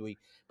what we are doing.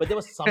 But there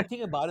was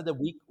something about it that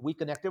we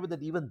connected with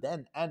it even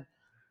then. And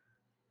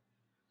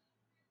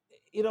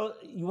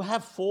you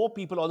have four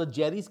people. Although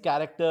Jerry's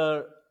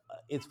character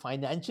is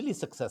financially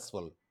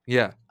successful,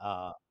 Yeah.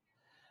 uh,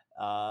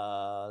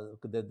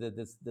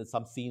 there's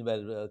some scene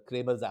where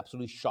Kramer is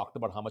absolutely shocked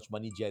about how much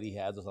money Jerry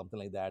has or something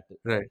like that.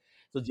 Right.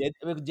 So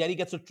Jerry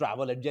gets to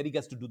travel, and Jerry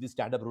gets to do these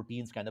stand-up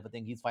routines kind of a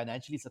thing. He's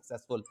financially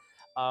successful.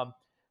 Um,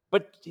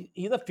 but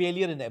he's a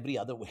failure in every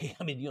other way.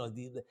 I mean,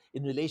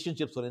 in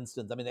relationships, for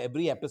instance, I mean,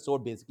 every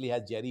episode basically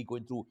has Jerry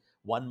going through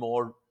one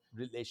more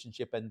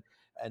relationship, and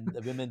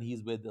the women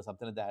he's with or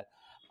something like that.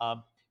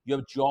 You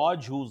have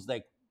George, who's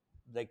like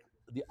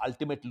the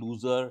ultimate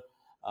loser,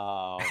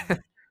 um,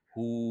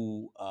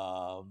 who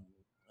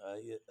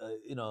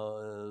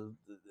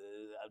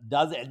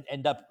does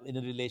end up in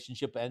a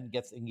relationship and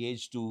gets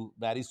engaged to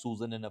marry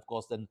Susan, and of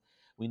course, then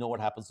we know what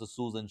happens to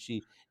Susan.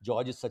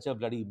 George is such a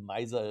bloody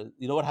miser.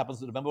 You know what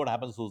happens? Remember what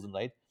happened to Susan,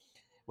 right?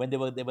 When they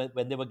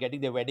were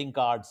getting their wedding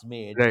cards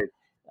made, Right.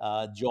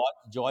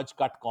 George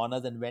cut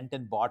corners and went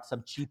and bought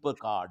some cheaper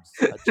cards,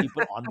 a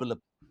cheaper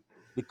envelope,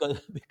 because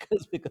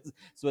because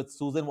so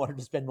Susan wanted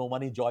to spend more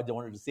money, George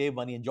wanted to save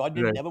money, and George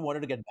didn't Right. never wanted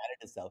to get married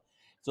himself.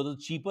 So the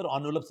cheaper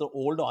envelopes or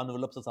old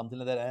envelopes or something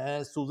like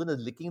that. Susan is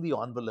licking the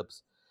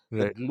envelopes.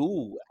 The Right.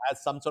 glue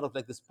has some sort of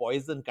like this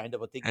poison kind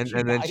of a thing, and she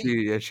And then dies. she,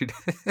 yeah, she.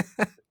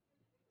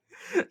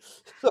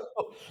 So,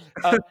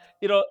 uh,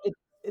 you know,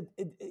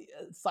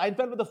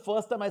 Seinfeld was the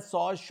first time I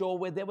saw a show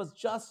where there was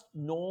just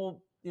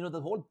no,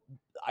 the whole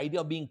idea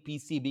of being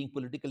PC, being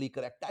politically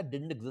correct, that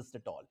didn't exist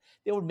at all.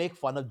 They would make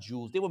fun of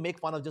Jews. They would make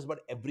fun of just about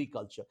every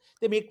culture.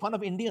 They make fun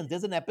of Indians.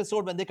 There's an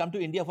episode when they come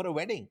to India for a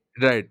wedding,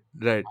 Right.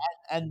 Right.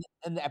 and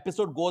the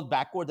episode goes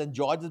backwards, and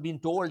George has been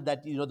told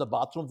that the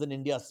bathrooms in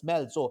India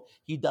smell, so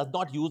he does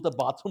not use the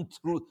bathroom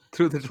through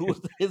Through the. through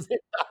his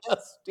entire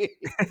stay.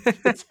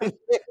 It's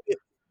hilarious.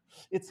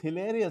 It's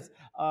hilarious.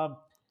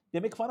 They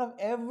make fun of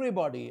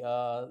everybody.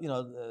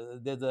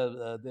 There's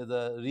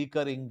a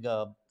recurring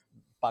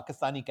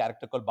Pakistani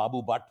character called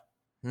Babu Butt,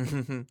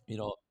 you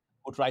know,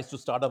 who tries to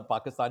start a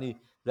Pakistani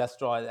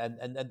restaurant,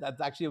 and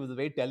that's actually was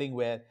very telling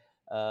where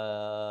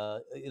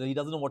he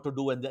doesn't know what to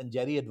do, and then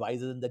Jerry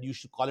advises him that you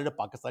should call it a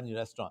Pakistani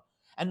restaurant,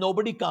 and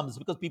nobody comes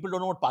because people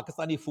don't know what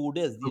Pakistani food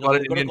is. We call it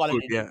They're going to Indian call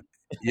it food. Yeah.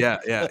 Yeah.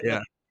 Yeah.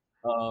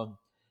 Indian.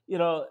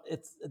 Yeah.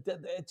 It's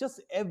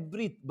just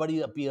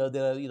everybody appeared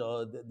there.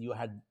 You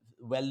had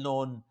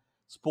well-known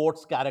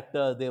sports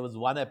character. There was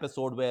one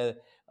episode where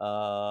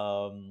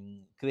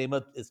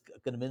Kramer is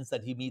convinced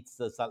that he meets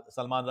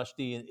Salman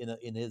Rushdie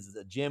in his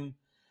gym,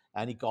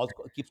 and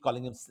keeps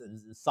calling him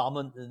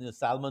Salman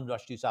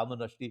Rushdie, Salman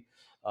Rushdie.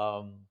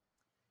 Um,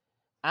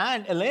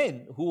 and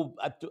Elaine, who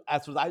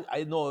as far as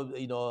I know,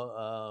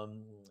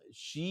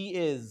 she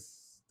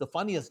is the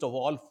funniest of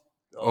Oh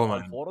all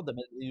man. four of them.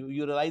 You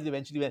realize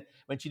eventually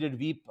when she did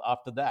Veep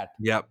after that.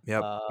 Yep.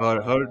 Yep.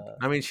 Uh, Her.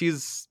 I mean,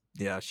 she's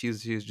just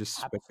Absolutely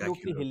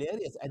spectacular.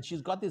 hilarious, and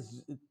she's got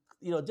this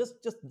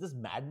just this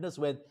madness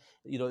when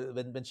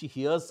when she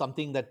hears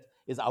something that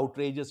is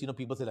outrageous.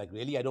 People say like,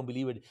 really, I don't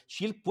believe it.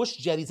 She'll push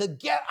Jerry, say,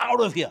 get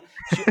out of here.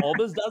 She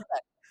always does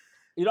that.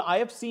 I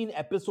have seen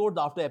episode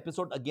after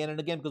episode again and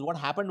again, because what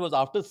happened was,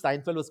 after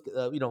Seinfeld was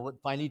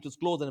finally it was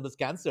closed and it was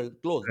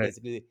closed Right.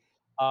 basically.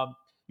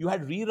 You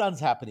had reruns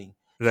happening.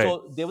 Right.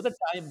 So there was a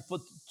time for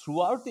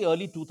throughout the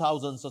early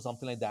 2000s or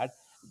something like that.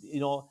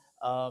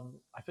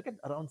 I forget,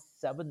 around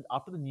 7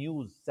 after the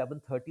news,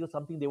 7:30 or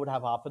something, they would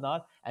have half an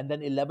hour, and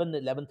then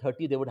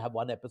 11:30 they would have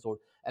one episode,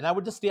 and I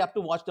would just stay up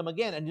to watch them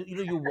again. And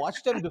you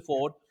watched them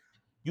before,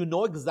 you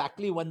know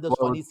exactly when the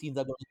Well, funny scenes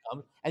are going to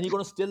come, and you're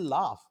going to still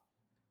laugh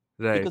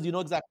right. because you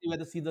know exactly where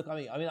the scenes are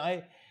coming. I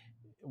mean,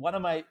 one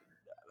of my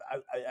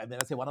I mean,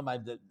 I say one of my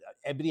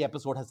every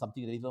episode has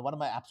something really. One of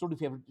my absolutely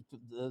favorite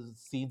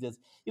scenes is,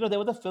 there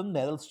was a film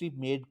Meryl Streep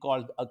made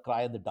called A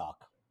Cry in the Dark.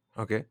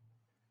 Okay.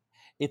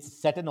 It's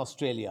set in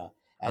Australia,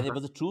 and it Uh-huh.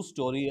 was a true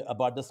story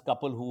about this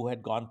couple who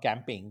had gone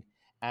camping,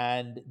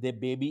 and their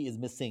baby is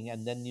missing,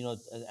 and then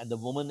and the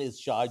woman is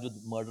charged with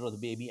murder of the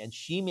baby, and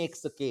she makes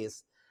the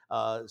case.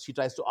 She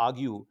tries to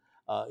argue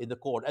in the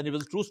court, and it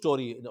was a true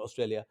story in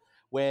Australia,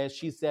 where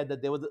she said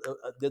that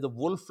there's a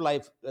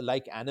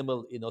wolf-like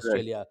animal in Right.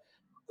 Australia,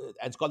 and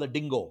it's called a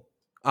dingo,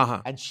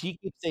 Uh-huh. and she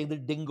keeps saying the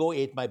dingo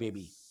ate my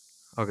baby.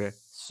 Okay.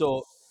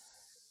 So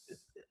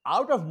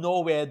out of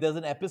nowhere, there's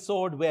an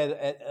episode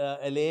where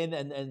Elaine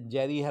and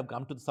Jerry have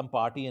come to some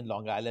party in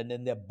Long Island,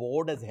 and they're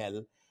bored as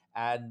hell.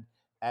 And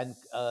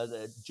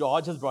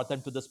George has brought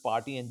them to this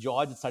party, and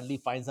George suddenly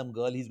finds some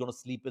girl he's going to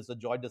sleep with. So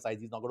George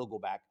decides he's not going to go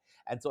back,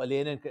 and so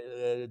Elaine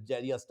and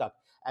Jerry are stuck.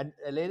 And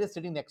Elaine is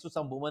sitting next to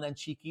some woman, and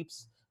she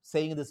keeps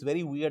saying in this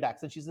very weird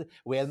accent. She says,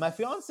 "Where's my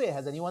fiance?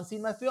 Has anyone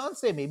seen my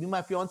fiance? Maybe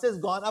my fiance has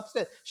gone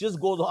upstairs." She just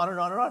goes on and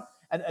on and on.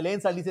 And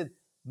Elaine suddenly says,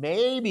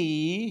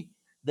 "Maybe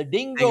the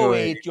Think dingo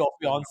away. ate your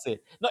fiance."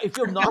 Now, if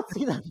you've not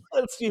seen a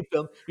Meryl Streep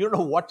film, you don't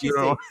know what You she's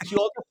know. saying. She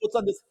also puts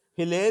on this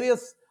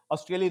hilarious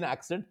Australian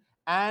accent.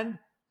 And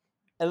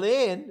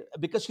Elaine,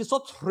 because she's so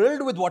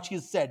thrilled with what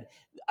she's said.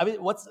 I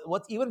mean, what's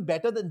even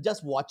better than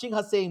just watching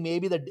her saying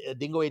maybe the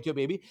dingo ate your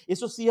baby is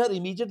to see her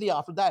immediately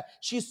after that.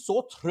 She's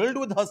so thrilled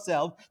with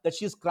herself that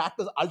she's cracked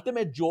this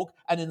ultimate joke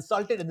and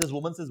insulted, and this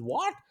woman says,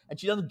 "What?" And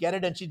she doesn't get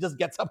it, and she just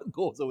gets up and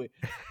goes away.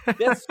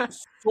 There's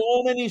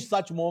so many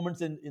such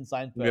moments in Yeah.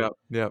 Seinfeld.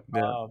 Yeah.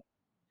 Yeah. Uh,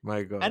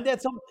 My God. and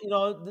there's some,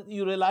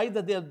 you realize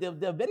that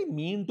they're very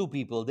mean to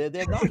people. They're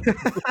not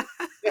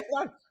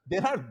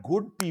they're not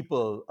good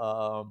people.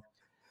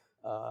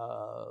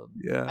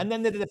 Yeah. And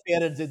then there are the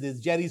parents. There's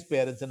Jerry's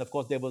parents, and of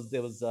course there was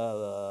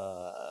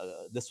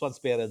this one's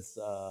parents,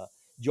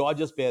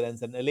 George's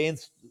parents, and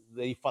Elaine's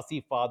very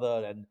fussy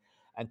father,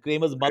 and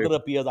Kramer's Great. mother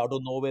appears out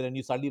of nowhere, and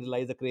you suddenly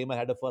realize that Kramer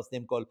had a first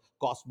name called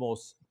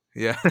Cosmos.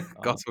 Yeah. Uh,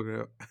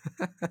 Cosmo.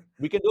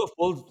 we can do a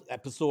full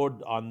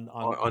episode on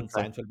On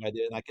time. Seinfeld by the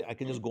way, and I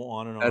can just go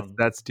on and That's on.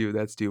 that's due.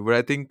 That's due. But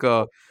I think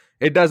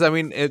it does. I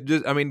mean,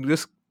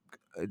 just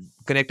uh,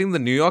 connecting the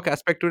New York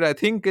aspect to it, I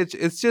think it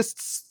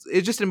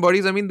just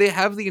embodies. I mean, they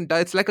have the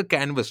entire. It's like a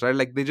canvas, right?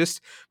 Like they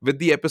just with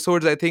the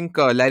episodes. I think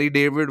Larry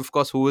David, of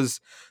course, who is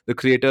the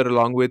creator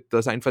along with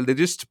Seinfeld, they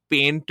just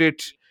paint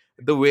it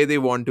the way they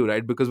want to,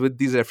 right? Because with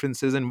these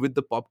references and with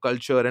the pop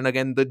culture, and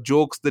again the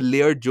jokes, the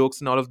layered jokes,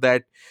 and all of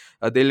that,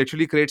 they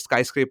literally create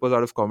skyscrapers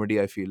out of comedy.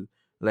 I feel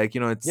like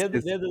it's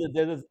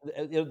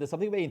There's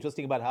something very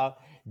interesting about how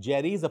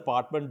Jerry's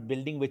apartment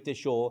building, which they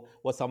show,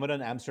 was somewhere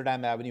on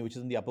Amsterdam Avenue, which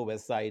is in the Upper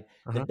West Side.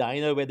 The uh-huh.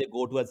 diner where they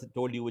go to, as I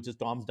told you, which is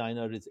Tom's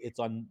Diner, it's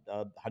on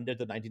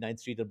 100th or 99th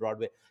Street on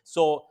Broadway.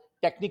 So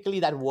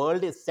technically, that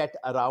world is set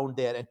around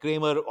there. And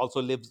Kramer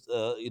also lives,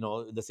 in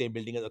the same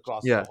building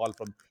across the Yeah, hall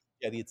from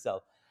Jerry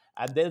itself.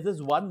 And there's this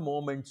one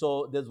moment.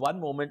 So there's one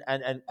moment,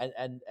 and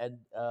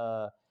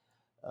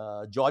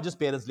George's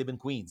parents live in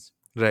Queens.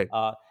 right.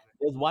 Uh,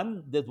 there's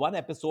one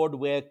episode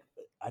where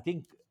I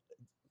think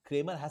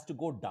Kramer has to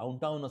go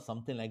downtown or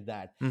something like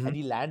that, Hmm. and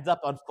he lands up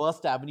on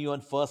First Avenue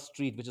and First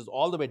Street, which is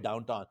all the way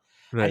downtown,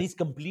 and Right. he's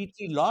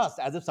completely lost,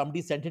 as if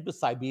somebody sent him to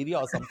Siberia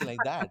or something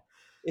like that.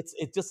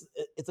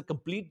 It's a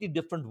completely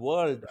different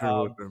world. Different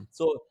world term.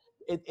 So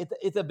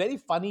it's a very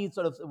funny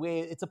sort of way.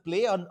 It's a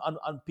play on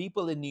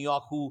people in New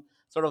York who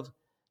sort of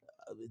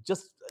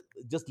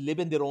just live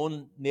in their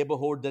own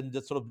neighborhood and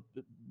just sort of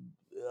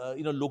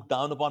look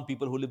down upon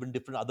people who live in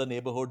different other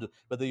neighborhoods,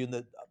 whether you're in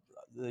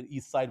the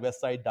east side,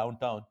 west side,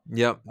 downtown.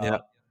 Yeah, yeah. uh,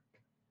 so,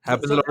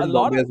 Happens a so lot a in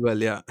lot Bombay of as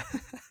well. Yeah.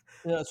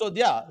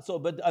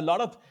 but a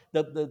lot of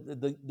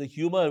the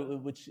humor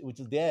which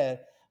is there.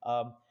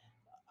 um,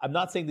 I'm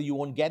not saying that you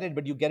won't get it,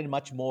 but you get it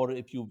much more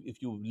if you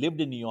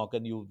lived in New York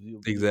and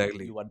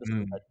Exactly. you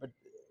understood Mm. that. But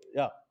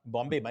yeah,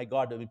 Bombay, my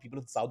God, I mean, people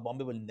in South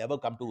Bombay will never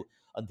come to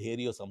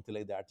Andheri or something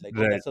like that. Like,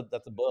 oh, Right.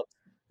 that's a burp.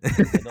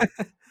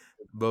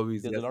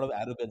 Bobbies, There's a yes. lot of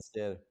arrogance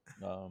there.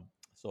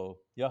 So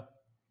yeah,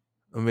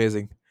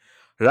 Amazing.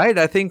 Right.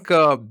 I think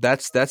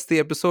that's the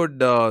episode.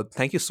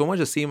 Thank you so much,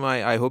 Asim.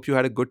 I hope you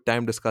had a good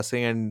time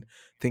discussing and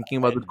thinking I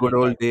about had the a good great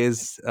old time.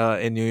 days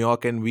in New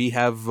York. And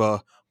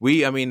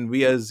I mean,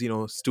 we as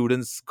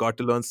students got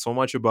to learn so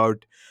much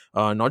about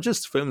not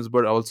just films,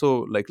 but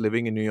also like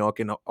living in New York,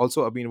 and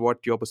also, I mean,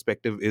 what your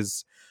perspective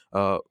is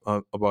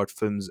about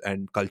films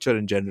and culture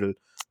in general.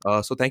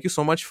 So thank you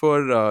so much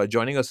for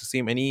joining us,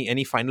 Asim.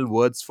 Any final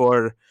words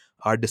for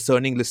our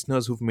discerning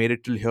listeners who've made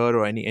it till here,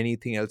 or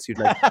anything else you'd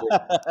like to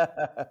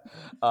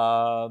say?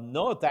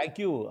 No, thank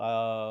you.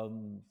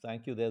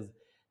 Thank you.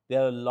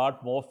 There are a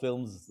lot more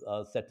films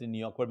set in New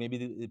York, or maybe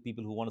the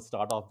people who want to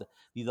start off.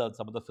 These are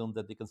some of the films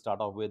that they can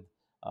start off with.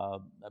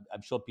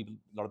 I'm sure a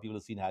lot of people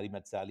have seen Harry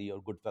Met Sally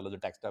or Goodfellas or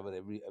Taxi Driver.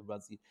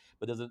 Everyone's seen,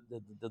 but there's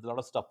a lot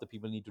of stuff that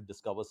people need to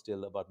discover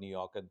still about New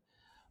York,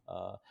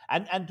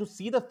 and to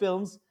see the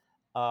films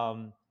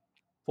um,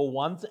 for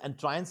once and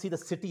try and see the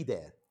city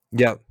there.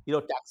 Yeah.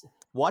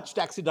 Watch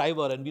Taxi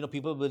Driver, and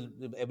people will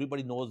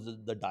everybody knows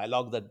the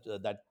dialogue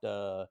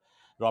that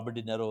Robert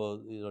De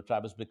Niro,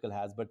 Travis Bickle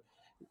has, but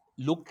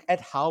look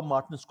at how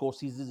Martin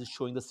Scorsese is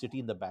showing the city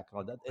in the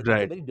background. That's a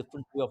Right. very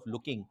different way of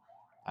looking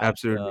at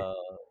Absolutely.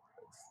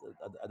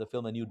 at the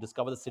film, and you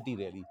discover the city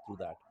really through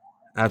that.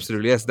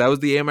 Absolutely. Yes, that was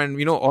the aim. And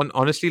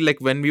honestly, like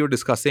when we were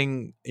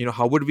discussing,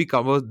 how would we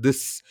cover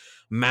this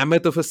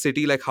mammoth of a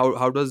city? Like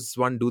how does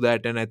one do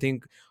that? And I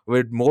think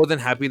we're more than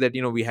happy that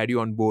we had you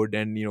on board,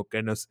 and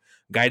kind of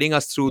guiding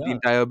us through the Yeah,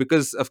 entire,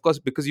 because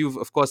you've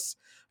of course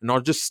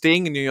not just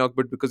staying in New York,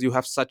 but because you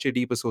have such a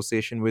deep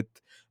association with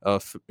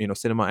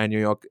cinema and New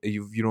York,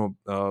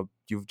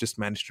 you've just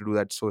managed to do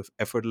that so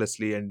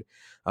effortlessly, and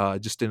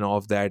just in awe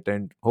of that.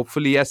 And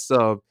hopefully, yes,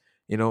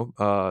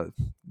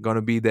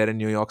 gonna be there in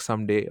New York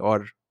someday,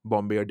 or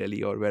Bombay or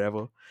Delhi or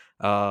wherever.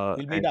 we'll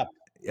meet And up.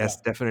 Yeah,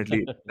 yes,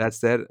 definitely, that's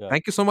there. yeah.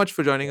 Thank you so much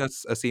for joining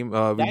us, Asim.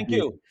 Thank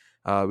you,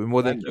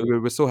 thank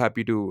you. We're so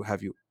happy to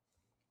have you.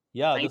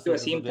 Yeah, Thank you, this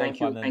was Asim. real Thank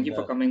you. fun, Thank and you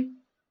for coming.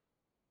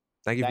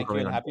 Thank you for thank you,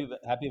 coming and on.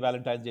 happy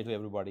Valentine's Day to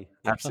everybody.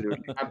 Yeah.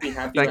 Absolutely. Happy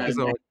Thank you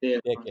so Valentine's Day,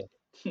 Take care.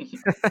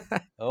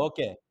 everyone.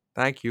 Okay.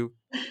 Thank you.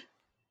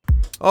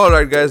 All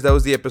right, guys, that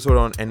was the episode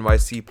on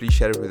NYC. Please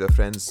share it with your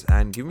friends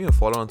and give me a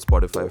follow on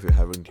Spotify if you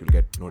haven't. You'll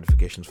get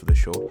notifications for the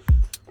show.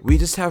 We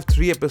just have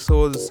 3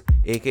 episodes,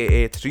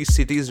 aka 3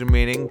 cities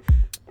remaining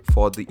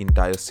for the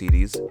entire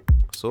series.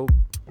 So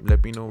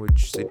let me know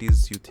which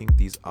cities you think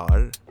these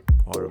are,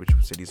 or which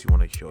cities you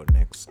want to hear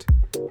next.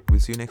 We'll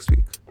see you next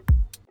week.